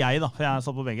 Ikke jeg da, for jeg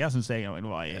satt på begge. Jeg synes det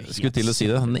var helt... Skulle til å si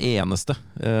det, den eneste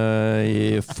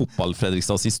i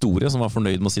fotball-Fredrikstads historie som var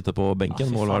fornøyd med å sitte på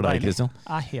benken, må være deg, Kristian.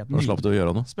 Helt nydelig. Slapp du å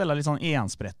gjøre noe. Spiller litt sånn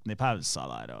enspretten i pausa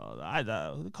der, og det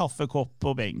kaffekopp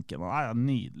på benken, og det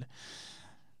nydelig.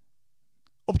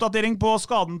 Oppdatering på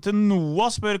skaden til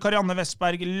Noah, spør Karianne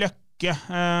Vestberg Løkke.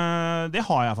 Det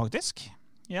har jeg faktisk.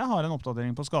 Jeg har en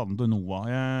oppdatering på skaden til Noah.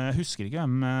 Jeg husker ikke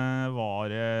hvem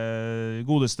var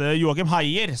godeste Joakim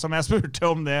Heier, som jeg spurte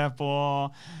om det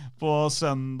på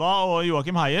søndag, og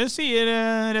Joakim Heier sier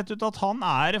rett ut at han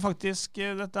faktisk,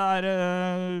 dette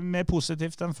mer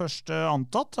positivt enn først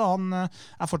antatt. Han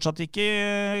fortsatt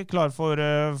ikke klar for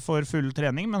full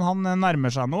trening, men han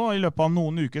nærmer seg nå. I løpet av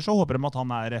noen uker så håper de at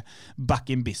han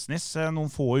back in business.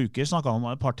 Noen få uker, snakket han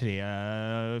om et par-tre,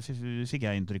 fikk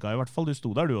jeg inntrykk av i hvert fall. Du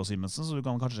sto der du også, Simensen, så du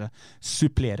kan kanskje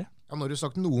supplere. Ja, nå har du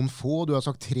sagt noen få, du har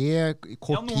sagt 3,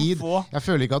 kort tid. Få. Jeg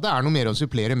føler ikke at det noe mer å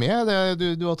supplere med.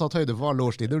 Du har tatt høyde for alle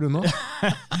årstider, du nå.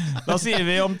 Da sier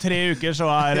vi om 3 uker så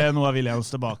Noah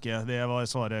Williams tilbake. Det var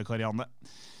svaret, Karianne.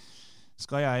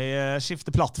 Skal jeg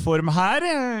skifte plattform her?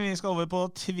 Vi skal over på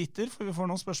Twitter, for vi får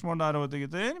noen spørsmål der over til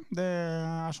gutter. Det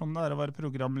sånn det å være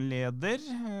programleder.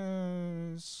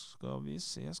 Skal vi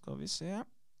se.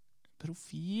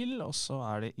 Profil, og så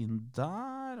det inn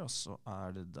der, og så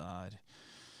det der.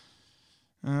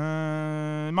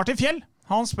 Martin Fjell,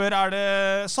 han spør,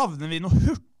 savner vi noe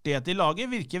hurtighet i laget?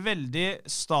 Virker veldig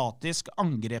statisk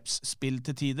angrepsspill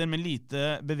til tider, med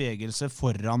lite bevegelse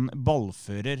foran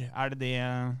ballfører. Det?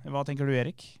 Hva tenker du,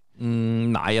 Erik?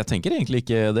 Nei, jeg tenker egentlig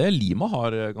ikke det. Lima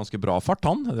har ganske bra fart,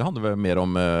 han. Det handler vel mer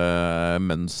om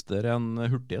mønster enn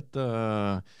hurtighet,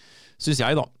 synes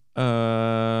jeg da.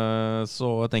 Så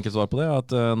et enkelt svar på det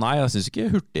at nei, jeg synes ikke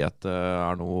hurtighet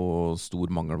noe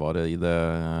stor mangelvare i det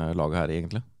laget her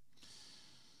egentlig.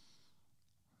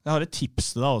 Jeg har et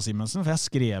tips til deg også, Simensen, for jeg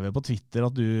skrev på Twitter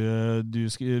at du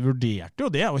vurderte jo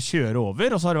det å kjøre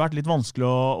over, og så har det vært litt vanskelig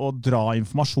å dra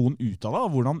informasjon ut av deg,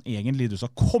 hvordan egentlig du skal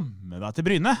komme deg til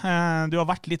Bryne. Du har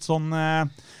vært litt sånn,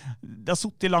 det har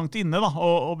suttet langt inne da,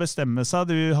 å bestemme seg.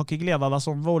 Du har ikke gledet deg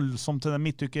sånn voldsomt til den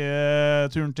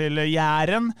midtuketuren til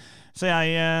Jæren, så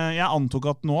jeg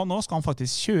antok at nå skal han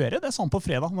faktisk kjøre. Det sånn på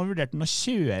fredag. Nå vurderte han å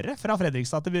kjøre fra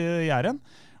Fredrikstad til Jæren.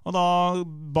 Og da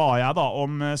ba jeg da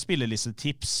om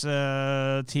spillelistetips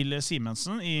til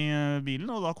Simensen i bilen,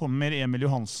 og da kommer Emil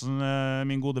Johansen,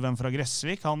 min gode venn fra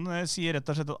Gressvik. Han sier rett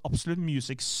og slett at absolutt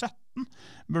Music 17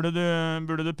 burde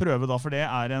du prøve da, for det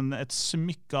et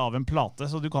smykke av en plate,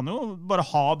 så du kan jo bare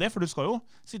ha det, for du skal jo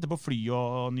sitte på fly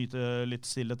og nyte litt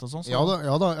stillhet og sånn. Så ja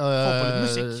da. Få på litt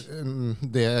musikk.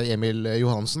 Det Emil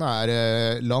Johansen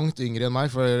langt yngre enn meg,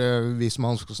 for hvis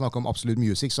man skal snakke om absolutt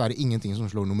music, så det ingenting som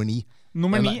slår nummer 9.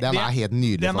 Nummer 9, den helt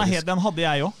nydelig, faktisk. Den hadde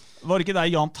jeg også. Var det ikke der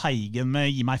Jahn Teigen med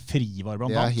Gi meg fri var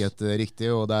blant annet? Det helt riktig,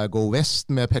 og det Go West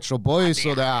med Pet Shop Boys,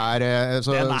 og det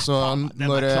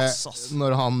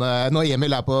når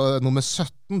Emil på nummer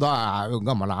 17, da jo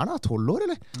gammel han 12 år,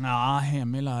 eller? Ja,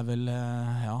 Emil vel,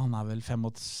 han vel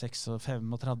 35,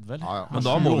 vel? Ja. Men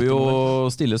da må vi jo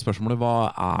stille spørsmålet,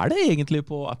 hva det egentlig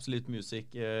på Absolute Music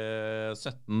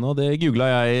 17? Og det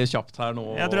googlet jeg kjapt her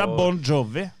nå. Jeg tror det Bon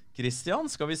Jovi. Kristian,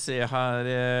 skal vi se her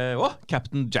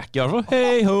Captain Jack i hvert fall.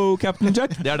 Hey ho, Captain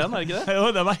Jack. Det den, ikke det?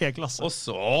 Jo, den helt klasse. Og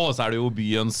så det jo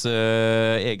byens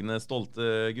egne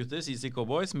stolte gutter, CC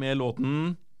Cowboys, med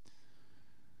låten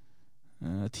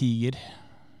Tiger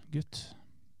Gutt.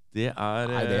 Det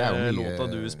Nei, det jo mye...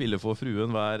 låta du spiller for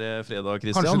fruen hver fredag,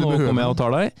 Kristian. Nå kommer jeg og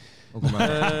tar deg.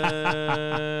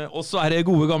 Og så det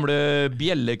gode gamle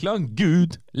bjelleklang.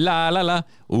 Gud, la la la,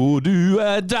 og du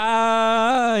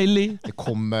deilig. Det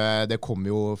kom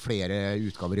jo flere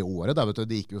utgaver i året. Der, vet du.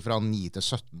 Det gikk jo fra 9 til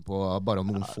 17 på bare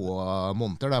noen få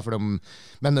måneder.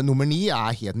 Men nummer 9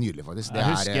 helt nydelig, faktisk. Jeg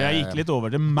husker jeg gikk litt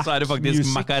over til Mac Så det faktisk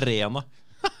Music. Macarena.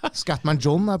 Scatman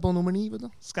John på nummer 9, vet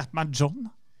du. Scatman John?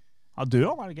 Han døde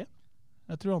han, det ikke?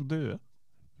 Jeg tror han døde.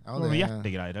 Ja, Noen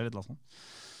hjertegreier eller noe sånt.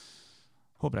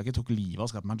 Håper jeg ikke tok livet av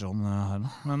Scatman John her nå.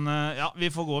 Men ja, vi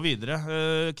får gå videre.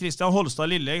 Kristian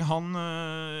Bolstad Lillegg, han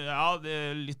det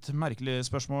litt merkelig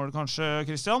spørsmål kanskje,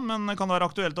 Kristian, men kan det være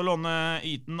aktuelt å låne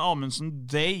Ethan Amundsen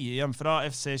Day hjem fra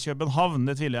FC København?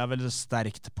 Det tviler jeg vel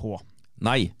sterkt på.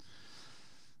 Nei.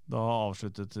 Da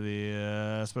avsluttet vi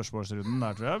spørsmålsrunden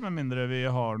der, tror jeg, med mindre vi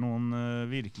har noen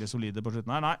virkelig solide på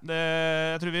slutten her. Nei,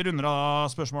 jeg tror vi runder av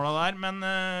spørsmålene der, men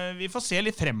vi får se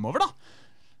litt fremover da.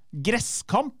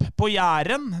 Gresskamp på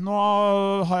Jæren. Nå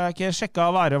har jeg ikke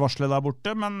sjekket værvarselet der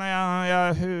borte, men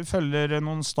jeg følger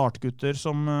noen startgutter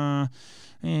som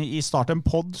i start en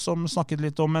podd som snakket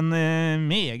litt om en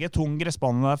meget tung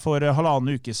gressbane der for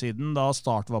 1,5 uke siden, da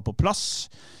start var på plass.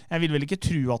 Jeg vil vel ikke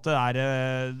tro at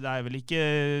det vel ikke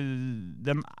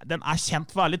den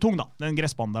kjent for å være litt tung da, den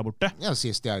gressbanen der borte. Ja,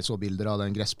 sist jeg så bilder av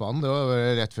den gressbanen, det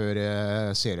var rett før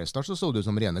seriestart, så det ut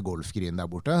som rene golfgrin der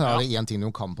borte. Ja. Det en ting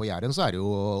de kan på Jæren, så det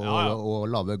jo å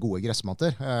lave gode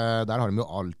gressmatter. Der har de jo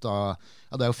alt av...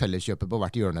 Ja, det jo felleskjøpet på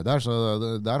hvert hjørne der, så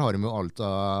der har de jo alt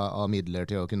av midler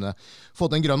til å kunne få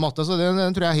til en grønn matte, så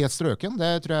den tror jeg helt strøken.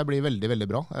 Det tror jeg blir veldig, veldig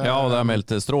bra. Ja, og det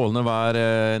meldt strålende vær,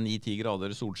 9-10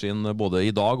 grader solskinn både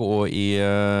i dag og i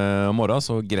morgen,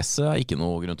 så gresset ikke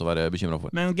noe grunn til å være bekymret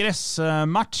for. Men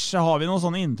gressmatch, har vi noe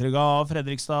sånn inntrykk av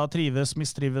Fredrikstad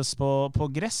mistrives på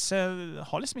gress? Jeg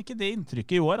har liksom ikke det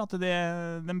inntrykket i år, at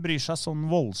den bryr seg sånn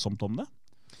voldsomt om det.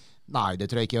 Nei, det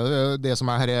tror jeg ikke. Det som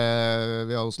her,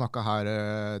 vi har jo snakket her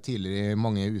tidligere i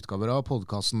mange utgaver av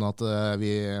podcasten, at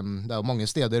det jo mange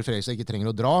steder Fredrikstad ikke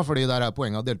trenger å dra, fordi der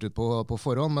poengene delt ut på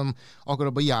forhånd, men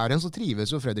akkurat på Jæren så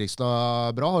trives jo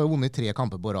Fredrikstad bra, har jo vunnet 3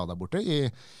 kamper på rad der borte, i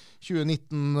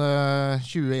 2019,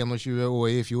 2021 og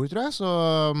i fjor, tror jeg, så...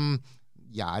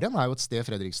 Jæren jo et sted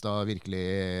Fredrikstad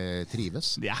virkelig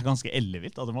trives. Det ganske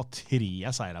ellevilt at de har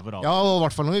 3 seirer på rad. Ja, og i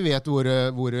hvert fall når vi vet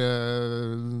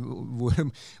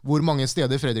hvor mange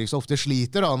steder Fredrikstad ofte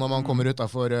sliter da, når man kommer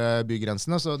utenfor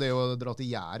bygrensene, så det å dra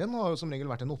til Jæren har jo som regel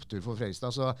vært en opptur for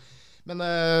Fredrikstad. Så, men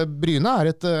Bryne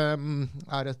et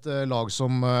lag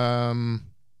som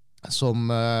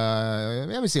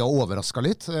jeg vil si har overrasket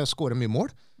litt, skårer mye mål,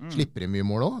 slipper i mye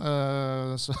mål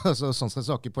også, så sånn sett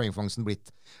så har ikke poengfangsten blitt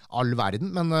all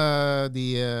verden, men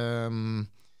det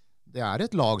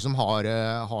et lag som har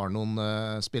noen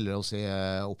spillere å se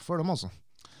opp for dem, altså.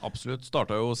 Absolutt.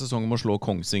 Startet jo sesongen med å slå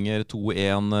Kongsvinger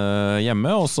 2-1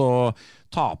 hjemme, og så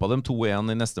tapet dem 2-1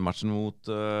 i neste matchen mot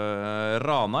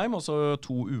Ranheim, og så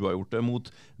 2 uavgjorte mot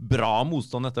bra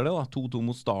motstand etter det da. 2-2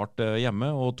 mot Start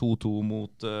hjemme, og 2-2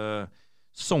 mot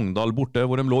Sogndal borte,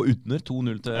 hvor de lå under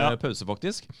 2-0 til pause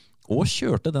faktisk. Og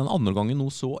kjørte den andre gangen noe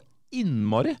så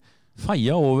innmari.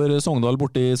 Feia over Sogndal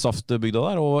borte i Saftbygda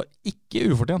der, og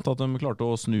ikke ufortjent at de klarte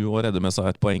å snu og redde med seg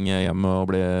et poeng hjem og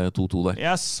ble 2-2 der.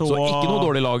 Så ikke noe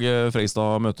dårlig lag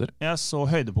Fredrikstad møter. Jeg så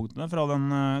høydepunktene fra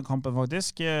den kampen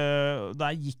faktisk.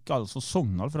 Der gikk altså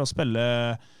Sogndal for å spille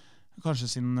kanskje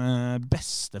sin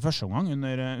beste førsteomgang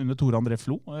under Tor André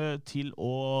Flo, til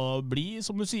å bli,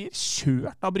 som du sier,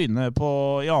 kjørt av Bryne i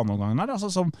annen omgang her.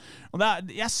 Altså,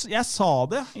 jeg sa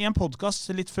det i en podcast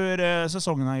litt før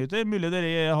sesongen her ute, mulig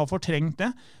dere har fortrengt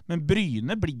det, men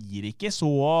Bryne blir ikke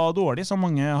så dårlig som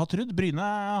mange har trodd. Bryne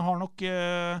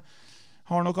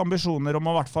har nok ambisjoner om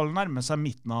å i hvert fall nærme seg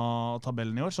midten av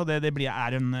tabellen i år, så det blir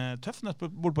en tøff nøtt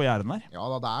bort på Jæren der. Ja,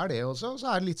 det det også. Så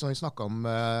det litt sånn vi snakket om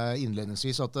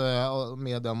innledningsvis, at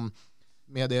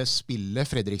med det spillet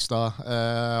Fredrikstad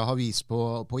har vist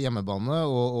på hjemmebane,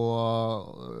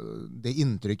 og det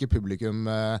inntrykket publikum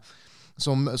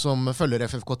som følger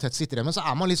FFK tett sitter hjemme, så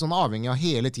man litt sånn avhengig av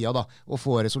hele tiden da, å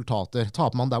få resultater.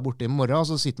 Taper man der borte i morgen,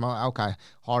 så sitter man, ok,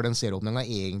 har den serieåpningen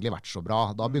egentlig vært så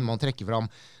bra? Da begynner man å trekke fram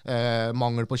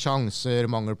mangel på sjanser,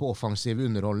 mangel på offensiv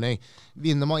underholdning.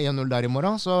 Vinner man 1-0 der i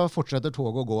morgen, så fortsetter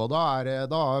toget å gå. Da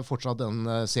har fortsatt den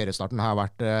seriestarten her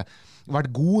vært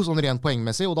god, sånn rent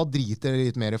poengmessig, og da driter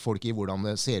litt mer folk i hvordan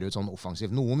det ser ut sånn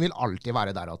offensivt. Noen vil alltid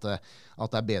være der at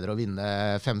det bedre å vinne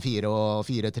 5-4 og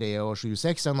 4-3 og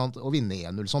 7-6 enn å vinne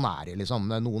 1-0. Sånn det liksom.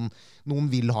 Noen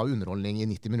vil ha underholdning i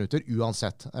 90 minutter,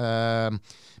 uansett.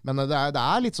 Men det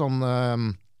litt sånn...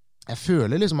 Jeg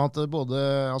føler liksom at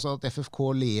at FFK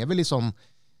lever litt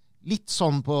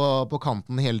sånn på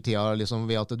kanten hele tiden, liksom,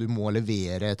 ved at du må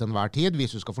levere til enhver tid,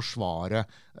 hvis du skal forsvare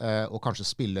og kanskje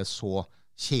spille så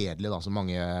kjedelig da, som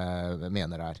mange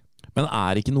mener det Men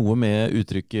ikke noe med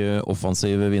uttrykket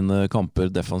offensiv vinner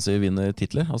kamper, defensiv vinner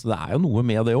titler? Altså, det jo noe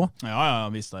med det også. Ja,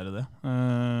 visst det.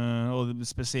 Og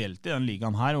spesielt i den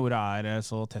ligaen her, hvor det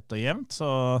så tett og jevnt,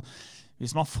 så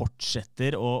hvis man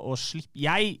fortsetter å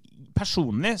slippe...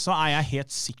 Personlig så jeg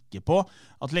helt sikker på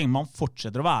at lenge man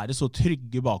fortsetter å være så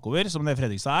trygge bakover som det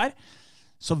Fredrikstad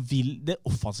så vil det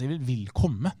offensive vil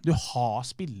komme. Du har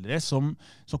spillere som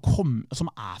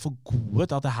for gode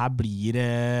til at det her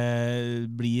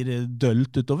blir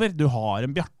dølt utover. Du har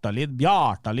en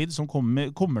Bjartalid som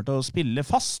kommer til å spille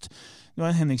fast. Du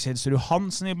har en Henrik Kjelsrud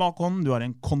Hansen i bakhånd, du har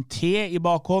en Conté i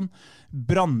bakhånd,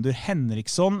 Brandur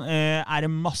Henriksson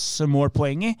det masse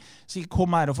målpoeng i. Så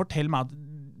kom her og fortell meg at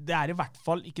det i hvert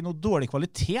fall ikke noe dårlig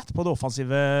kvalitet på de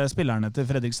offensive spillerne til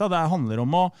Fredrikstad. Det handler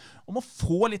om å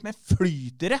få litt mer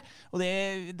flytere. Og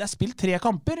det spilt 4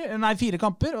 kamper.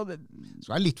 Og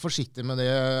Så litt forsiktig med det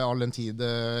all den tid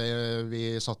vi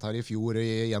satt her i fjor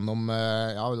gjennom,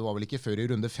 det var vel ikke før i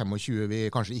runde 25 vi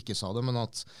kanskje ikke sa det, men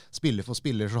at spiller for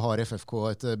spiller så har FFK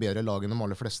et bedre lag enn de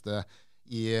aller fleste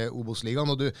i Obos-ligaen,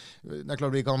 og det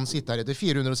klart vi kan sitte her etter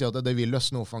 400 og si at det vil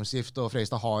løsne offensivt, og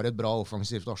Fredrikstad har et bra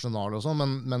offensivt arsenal og sånn,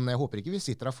 men jeg håper ikke vi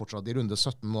sitter her fortsatt i runde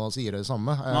 17 og sier det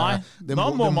samme. Nei, da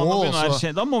må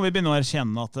vi begynne å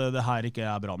erkjenne at det her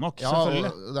ikke bra nok,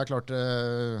 selvfølgelig. Ja, det klart,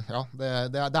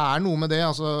 det noe med det,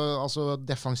 altså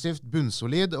defensivt,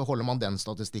 bunnsolid, holder man den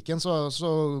statistikken, så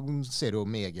ser det jo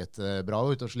meget bra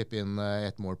ut å slippe inn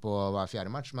et mål på hver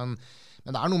 4. match, men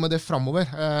det noe med det fremover.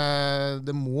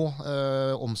 Det må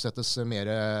omsettes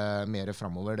mer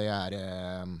fremover.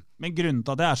 Men grunnen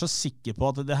til at jeg så sikker på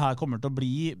at det her kommer til å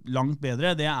bli langt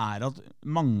bedre, det at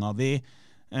mange av de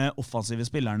offensive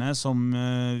spillerne som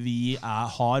vi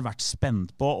har vært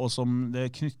spent på, og som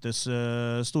det knyttes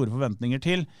store forventninger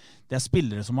til, det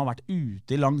spillere som har vært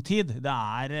ute i lang tid. Det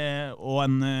og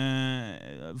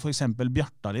for eksempel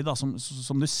Bjartalid, da, som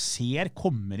du ser han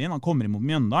kommer inn mot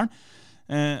Mjøndalen.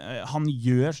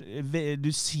 Du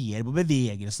ser på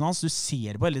bevegelsen hans, du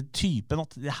ser på hele typen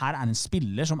at det her en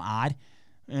spiller som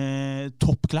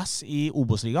toppklass i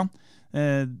Obos-ligaen.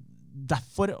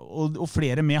 Derfor, og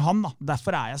flere med han da,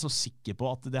 derfor jeg så sikker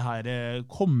på at det her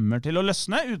kommer til å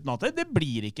løsne, uten at det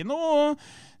blir ikke noe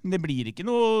nå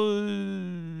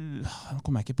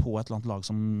kommer jeg ikke på et eller annet lag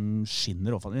som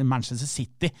skinner Manchester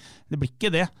City, det blir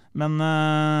ikke det, men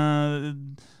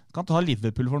kan ta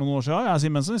Liverpool for noen år siden,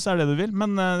 Simensen, hvis det du vil.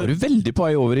 Men, du veldig på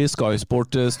vei over i Sky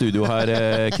Sport studio her,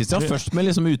 Kristian. Først med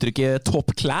liksom uttrykket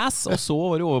top class, og så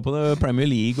var du over på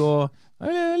Premier League.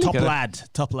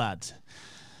 Top lad.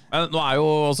 Men nå det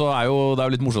jo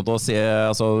litt morsomt å se,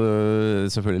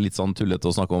 selvfølgelig litt sånn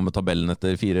tullete å snakke om tabellen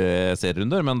etter 4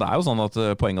 serierunder, men det jo sånn at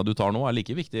poengene du tar nå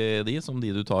like viktige som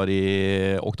de du tar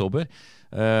i oktober.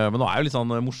 Men nå jo litt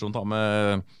sånn morsomt å ta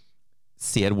med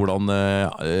ser hvordan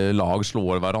lag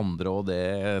slår hverandre, og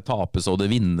det tapes og det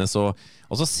vinnes, og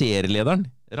så serielederen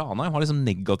Ranheim har liksom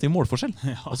negativ målforskjell.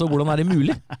 Altså, hvordan det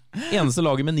mulig? Eneste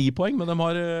laget med 9 poeng, men de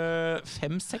har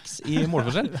 5-6 i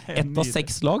målforskjell. 1 av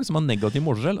 6 lag som har negativ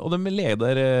målforskjell, og de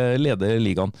leder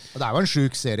ligaen. Det jo en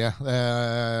syk serie.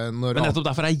 Men nettopp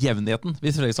derfor jevnheten.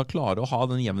 Hvis Fredrikstad klarer å ha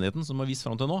den jevnheten som har vist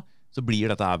frem til nå, så blir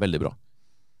dette veldig bra.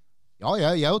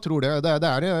 Ja, jeg tror det.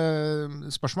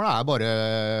 Spørsmålet bare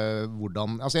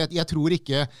hvordan... Altså, jeg tror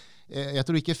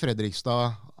ikke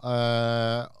Fredrikstad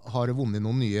har vunnet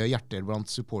noen nye hjerter blant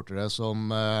supportere som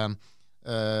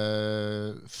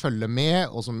følger med,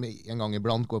 og som en gang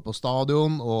iblant går på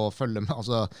stadion og følger med,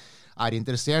 altså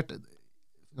interessert.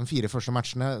 De 4 første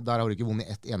matchene, der har du ikke vunnet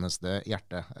et eneste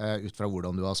hjerte ut fra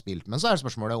hvordan du har spilt. Men så det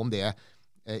spørsmålet om det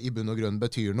i bunn og grunn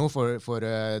betyr noe for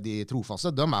de trofaste.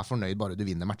 De fornøyd bare du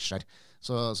vinner matcher.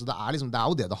 Så det er liksom, det er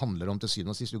jo det handler om til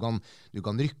syvende og sist. Du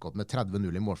kan rykke opp med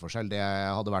 30-0 i målforskjell. Det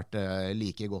hadde vært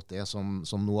like godt det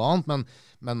som noe annet,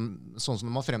 men sånn som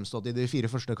de har fremstått i de 4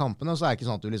 første kampene, så er det ikke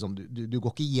sånn at du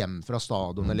går ikke hjem fra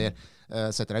stadion eller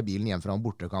setter deg i bilen hjem fra en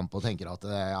bortekamp og tenker at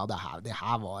ja, det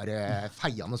her var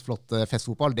feiende flott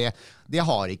festfotball. Det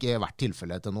har ikke vært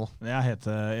tilfellet til nå. Jeg er helt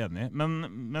enig.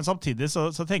 Men samtidig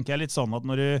så tenker jeg litt sånn at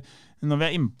når vi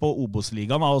er inne på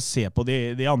Obos-ligaen og ser på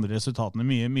de andre resultatene,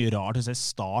 mye rart. Du ser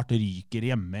Start ryker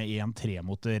hjemme 1-3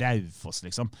 mot Raufoss,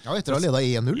 liksom. Ja, etter å ha ledet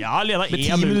 1-0. Ja, ledet med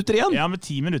 10 minutter igjen? Ja, med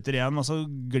 10 minutter igjen, og så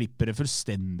glipper det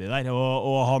fullstendig der.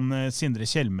 Og han, Sindre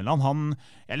Kjelmeland,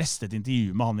 jeg leste et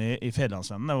intervju med han i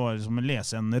Fedrelandsvennen. Det var som å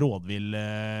lese en rådvill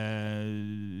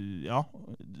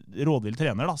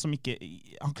trener, da, som ikke,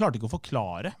 han klarte ikke å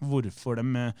forklare hvorfor de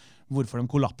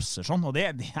kollapser sånn, og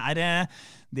det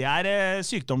er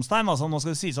sykdomstegn. Altså, nå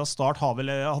skal det sies at Start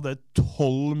hadde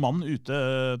 12 mann ute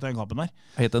til den kampen der.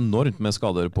 Helt enormt med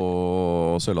skader på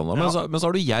Sørlandet. Ja. Men så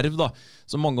har du Jerv, da,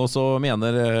 som mange også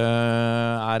mener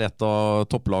er et av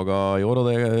topplagene i år,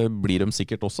 og det blir de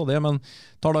sikkert også det, men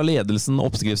tar da ledelsen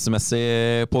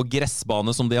oppskriftsmessig på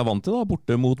gressbane som de er vant til, da,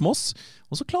 borte mot Moss,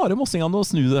 og så klarer Mossingene å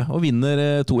snu det, og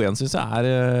vinner 2-1, synes jeg er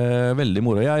veldig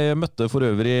moro. Jeg møtte for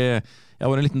øvrig, jeg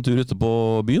var en liten tur ute på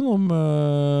byen om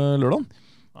lørdagen.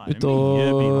 Er det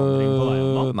mye bynvandring på deg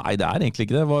da? Nei, det er egentlig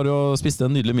ikke det. Jeg var og spiste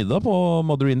en nydelig middag på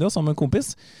Mother India sammen med en kompis.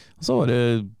 Og så var det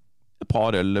et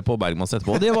par øl på Bergmans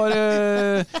etterpå. Det var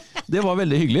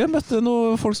veldig hyggelig. Jeg møtte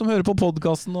noen folk som hører på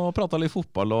podcasten og pratet litt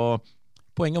fotball. Og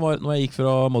poenget var, når jeg gikk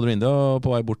fra Mother India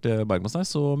på vei bort til Bergmans der,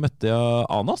 så møtte jeg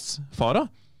Anas, Farah,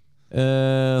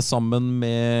 sammen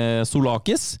med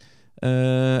Solakis.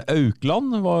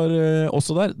 Aukland var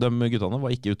også der. De guttene var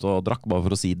ikke ute og drakk, bare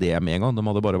for å si det med en gang. De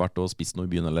hadde bare vært og spist noe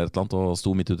i byen eller et eller annet og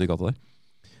sto midt ute i gata der.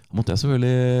 Da måtte jeg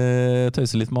selvfølgelig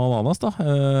tøyse litt med ananas da.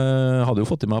 Hadde jo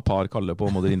fått i meg et par kalle på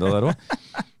Mother India der også.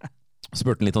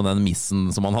 Spurte han litt om den missen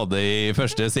som han hadde i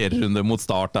første serierunde mot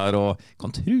Start der, og kan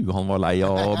tro han var lei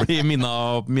av å bli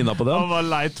minnet på det. Han var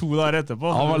lei 2 dager etterpå.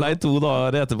 Han var lei 2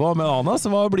 dager etterpå, men Anas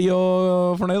var blid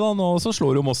og fornøyd han, og så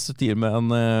slår jo Moss til med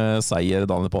en seier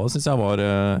dagen på. Det synes jeg var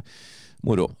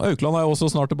moro. Aukland er jo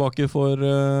også snart tilbake for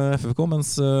FFK,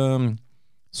 mens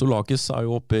Solakis er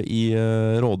jo oppe i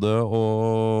Råde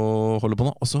og holder på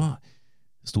nå. Og så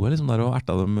sto jeg liksom der og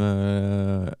erta dem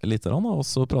litt, og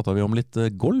så pratet vi om litt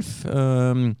golf.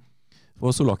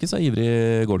 Og Solakis er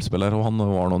ivrig golfspiller, og han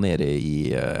var nå nede i,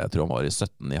 jeg tror han var i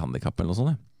 17 i handicap eller noe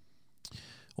sånt.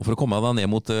 Og for å komme deg ned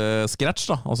mot scratch,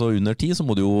 da, altså under 10, så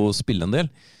må du jo spille en del.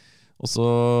 Og så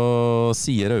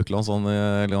sier Aukland sånn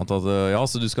elegant at ja,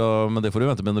 så du skal, men det får du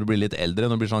vente med når du blir litt eldre,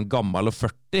 når du blir sånn gammel og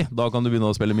 40, da kan du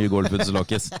begynne å spille mye golf ut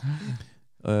Solakis.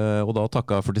 Og da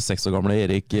takket 46 år gamle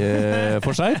Erik for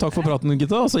seg. Takk for praten,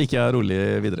 gutta, og så gikk jeg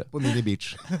rolig videre. På Nini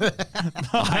Beach.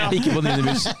 Nei, ikke på Nini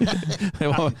Beach. Det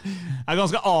er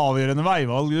ganske avgjørende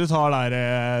veivalg du tar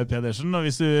der, Pedersen. Og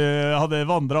hvis du hadde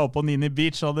vandret opp på Nini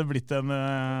Beach, hadde det blitt en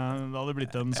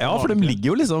ja, for de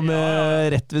ligger jo liksom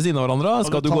rett ved siden av hverandre.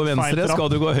 Skal du gå venstre, skal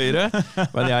du gå høyre?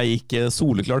 Men jeg gikk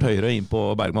soleklart høyre inn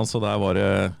på Bergman, så der var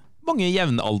det mange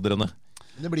jevnaldrende.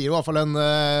 Det blir jo i hvert fall en...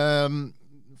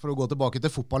 For å gå tilbake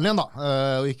til fotballen igjen da,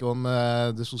 og ikke om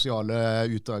det sosiale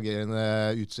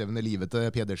utsevende livet til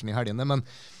Pedersen i helgene, men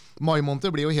mai måned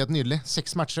blir jo helt nydelig.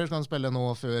 6 matcher skal han spille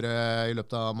nå før i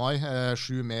løpet av mai,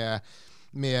 7 med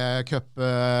cup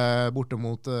borte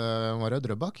mot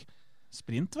Drøbak.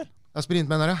 Sprint vel? Ja, sprint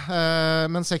mener jeg,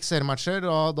 men 6 seriematcher,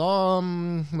 og da,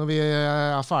 når vi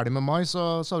er ferdig med mai,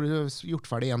 så har vi gjort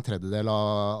ferdig 1/3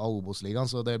 av Obos-ligaen,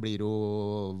 så det blir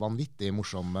jo vanvittig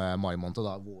morsom mai-måned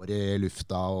da, vår i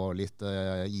lufta og litt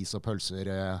is og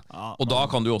pølser. Ja, og da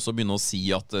kan du også begynne å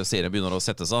si at serien begynner å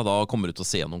sette seg, da kommer du til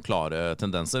å se noen klare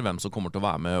tendenser, hvem som kommer til å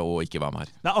være med og ikke være med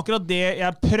her. Det er akkurat det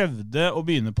jeg prøvde å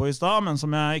begynne på i sted, men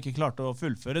som jeg ikke klarte å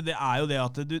fullføre. Det er jo det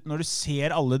at når du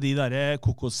ser alle de der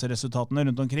kokosresultatene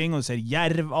rundt omkring, du ser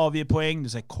Jerv avgi poeng, du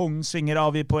ser Kongsvinger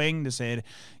avgi poeng, du ser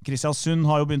Kristiansund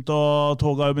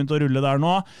toget har jo begynt å rulle der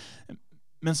nå.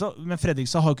 Men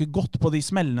Fredrikstad har jo ikke gått på de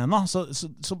smellene ennå,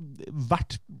 så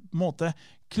hvert måte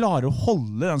klare å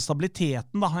holde den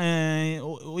stabiliteten da,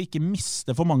 og ikke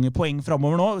miste for mange poeng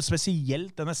fremover nå,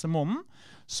 spesielt den neste måneden,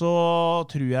 så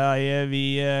tror jeg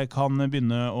vi kan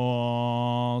begynne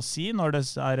å si når det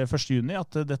er 1. juni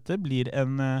at dette blir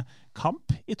en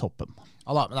kamp i toppen.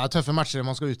 Ja da, men det er tøffe matcher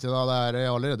man skal ut i da. Det er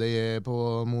allerede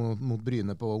mot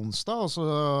Byttene på onsdag,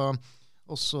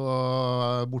 Og så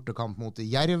bortekamp mot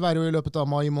Jerv jo I løpet av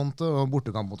mai måned, og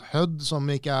bortekamp mot Hødd, som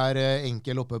ikke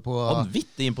enkel oppe på...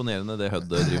 Vanvittig imponerende det Hødd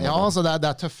driver med. Ja, altså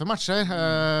det tøffe matcher,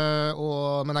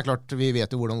 men det klart, vi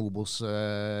vet jo hvordan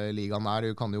Obos-ligaen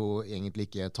Du kan jo egentlig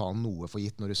ikke ta noe for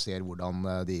gitt når du ser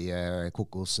hvordan de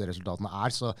kokosresultatene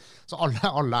så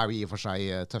alle jo I og for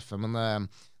seg tøffe, men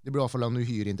det blir I hvert fall en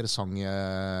uhyre interessant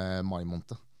mai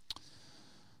måned.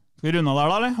 Skal vi runde der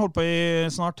da, eller? Holdt på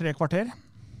I snart 3 kvarter.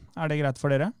 Det greit for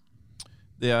dere?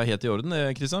 Det helt I orden,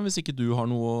 Kristian. Hvis ikke du har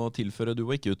noe å tilføre, du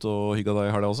var ikke ute og hygget deg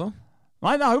I helgen også?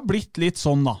 Nei, det har jo blitt litt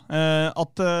sånn da,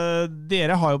 at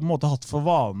dere har jo på en måte hatt for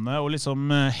vane å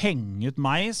liksom henge ut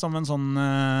meg som en sånn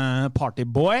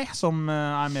partyboy, som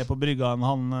med på bryggen.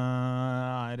 Han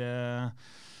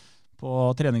på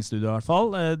treningsstudio I hvert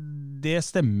fall. Det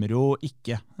stemmer jo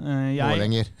ikke.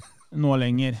 Nå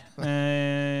lenger.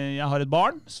 Jeg har et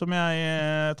barn som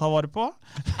jeg tar vare på.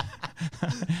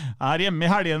 Hjemme I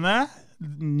helgene,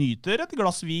 nyter et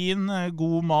glass vin,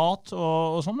 god mat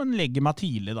og sånn, men legger meg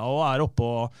tidlig da, og oppe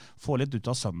og får litt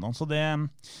ut av søndagen. Så det,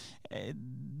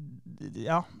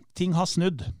 ting har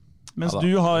snudd. Mens du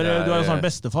har jo sånn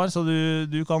bestefar, så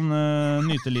du kan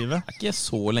nyte livet. Det ikke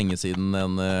så lenge siden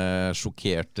en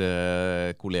sjokkert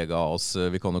kollega av oss,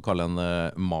 vi kan jo kalle en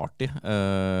Marty,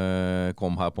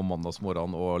 kom her på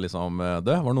mandagsmorgen og liksom,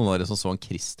 var noen av dere som så en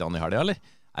Kristian I helgen,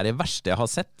 eller? Det verste jeg har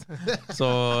sett. Så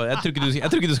jeg tror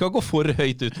ikke du skal gå for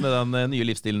høyt ut med den nye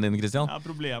livsstilen din, Kristian. Ja,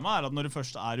 problemet at når du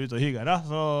først ute og hygger deg,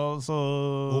 så...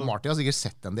 Og Marty har sikkert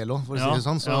sett en del også, for å si det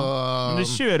sånn. Så... Men du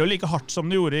kjører jo like hardt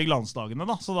som du gjorde I glansdagene,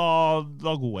 da. Så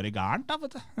da går det gærent, da,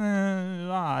 vet du.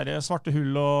 Det svarte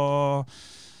hull og...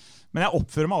 Men jeg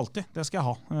oppfører meg alltid, det skal jeg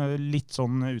ha. Litt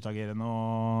sånn utagerende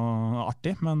og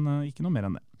artig, men ikke noe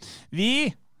mer enn det. Vi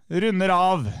runder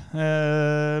av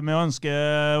med å ønske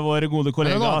vår gode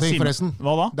kollega Simensen.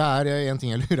 Hva da? Det en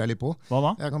ting jeg lurer litt på. Hva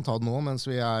da? Jeg kan ta det nå mens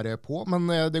vi på, men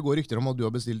det går rykter om at du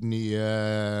har bestilt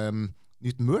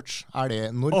nytt merch.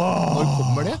 Når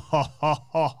kommer det?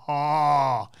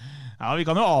 Ja, vi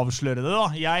kan jo avsløre det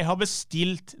da. Jeg har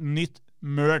bestilt nytt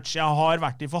merch. Jeg har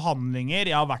vært I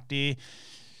forhandlinger, jeg har vært I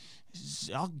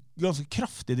ganske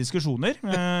kraftige diskusjoner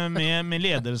med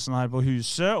ledelsen her på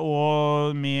huset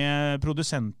og med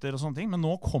produsenter og sånne ting, men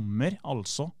nå kommer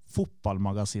altså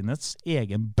Fotballmagasinets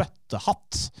egen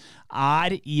bøttehatt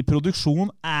I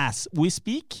produksjon as we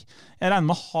speak. Jeg regner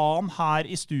med å ha han her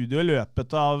I studio I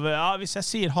løpet av, hvis jeg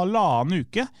sier 1,5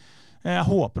 uke. Jeg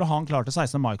håper å ha han klar til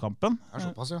 16. mai-kampen. Det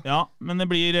såpass, ja. Ja, men det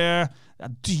blir det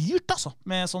dyrt altså,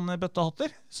 med sånne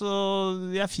bøttehatter. Så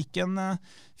jeg fikk en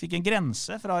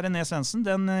grense fra René Svensen.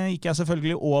 Den gikk jeg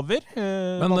selvfølgelig over.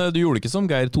 Men du gjorde ikke som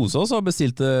Geir Tosås og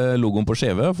bestilte logoen på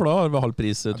skjeve, for da har vi halv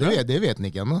pris, tror jeg. Det vet han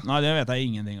ikke ennå. Nei, det vet jeg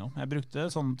ingenting om. Jeg brukte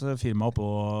sånt firma på...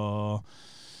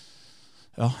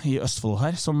 I Østfold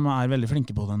her, som veldig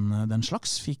flinke på den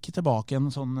slags, fikk tilbake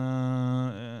en sånn,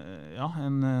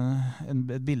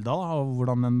 et bilde av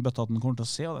hvordan den bøttehatten kommer til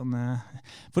å se. Og den,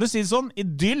 for å si det sånn,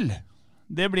 idyll,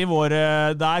 det blir vår,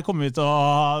 der kommer vi til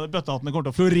å, bøttehattene kommer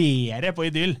til å florere på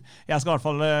idyll. Jeg skal I hvert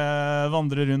fall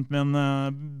vandre rundt med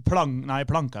en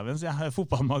plankavens,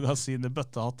 Fotballmagasinet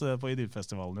bøttehatt på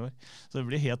idyllfestivalen I år. Så det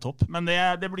blir helt topp. Men det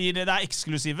er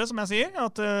eksklusive, som jeg sier,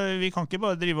 at vi kan ikke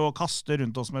bare drive og kaste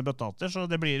rundt oss med bøttehatter, så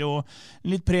det blir jo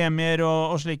litt premier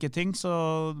og slike ting, så,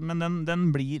 men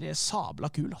den blir sabla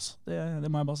kul, altså.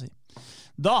 Det må jeg bare si.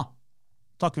 Da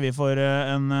takker vi for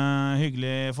en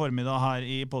hyggelig formiddag her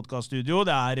I podcaststudio.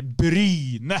 Det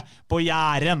Byttene på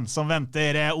Jæren som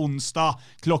venter onsdag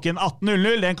klokken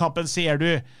 18:00. Den kampen ser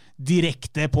du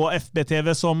direkte på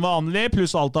FBTV som vanlig,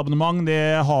 pluss alt abonnement,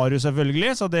 det har du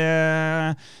selvfølgelig, så det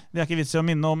ikke vits I å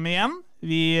minne om igjen.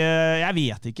 Jeg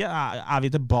vet ikke, vi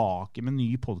tilbake med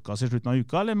ny podcast I slutten av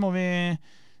uka, eller må vi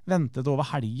vente til over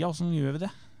helgen, og så gjør vi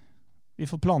det? Vi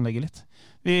får planlegge litt.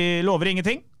 Vi lover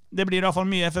ingenting. Det blir I hvert fall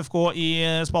mye FFK I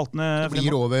spaltene. Det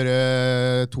blir over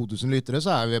 2000 lyttere,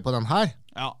 så vi på den her.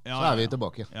 Så vi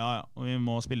tilbake. Ja, og vi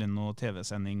må spille inn noe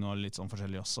TV-sending og litt sånn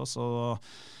forskjellig også, så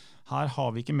her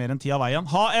har vi ikke mer enn 10 av veien.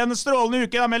 Ha en strålende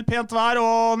uke, det meldt pent vær,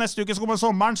 og neste uke så kommer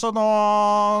sommeren, så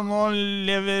nå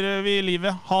lever vi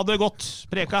livet. Ha det godt,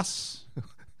 prekas.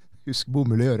 Husk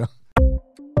bomull I øra.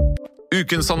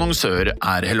 Ukens annonsør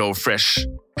HelloFresh.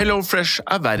 HelloFresh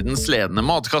verdens ledende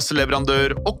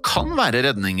matkasseleverandør og kan være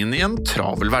redningen I en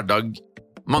travel hverdag.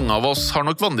 Mange av oss har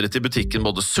nok vandret I butikken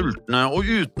både sultne og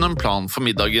uten en plan for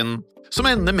middagen, som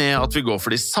ender med at vi går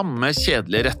for de samme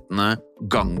kjedelige rettene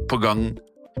gang på gang.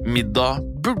 Middag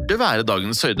burde være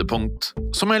dagens høydepunkt.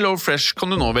 Som HelloFresh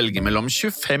kan du nå velge mellom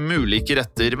 25 ulike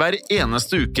retter hver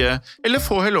eneste uke, eller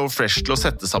få HelloFresh til å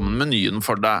sette sammen menyen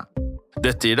for deg.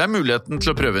 Dette gir deg muligheten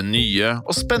til å prøve nye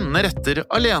og spennende retter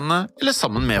alene eller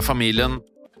sammen med familien.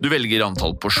 Du velger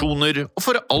antall porsjoner og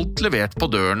får alt levert på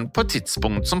døren på et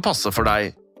tidspunkt som passer for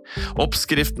deg.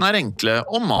 Oppskriftene enkle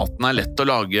og maten lett å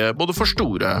lage både for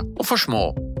store og for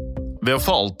små. Ved å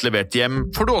få alt levert hjem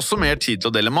får du også mer tid til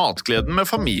å dele matgleden med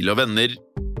familie og venner.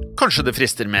 Kanskje det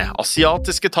frister med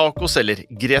asiatiske tacos eller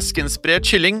greskinspirert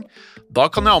kylling? Da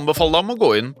kan jeg anbefale deg om å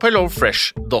gå inn på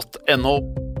hellofresh.no.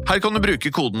 Her kan du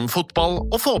bruke koden fotball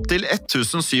og få opp til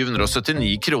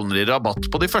 1779 kroner i rabatt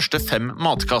på de første 5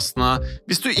 matkastene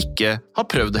hvis du ikke har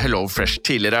prøvd HelloFresh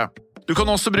tidligere. Du kan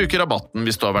også bruke rabatten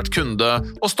hvis du har vært kunde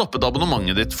og stoppet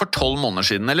abonnementet ditt for 12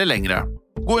 måneder siden eller lengre.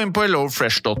 Gå inn på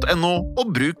hellofresh.no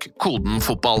og bruk koden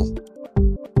fotball.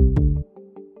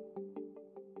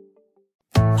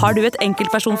 Har du et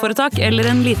enkeltpersonforetak eller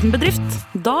en liten bedrift?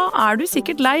 Da du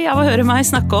sikkert lei av å høre meg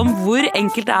snakke om hvor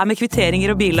enkelt det med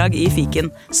kvitteringer og bilag i fiken.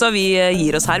 Så vi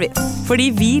gir oss her, vi. Fordi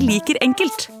vi liker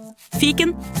enkelt.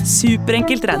 Fiken,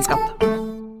 superenkelt regnskap.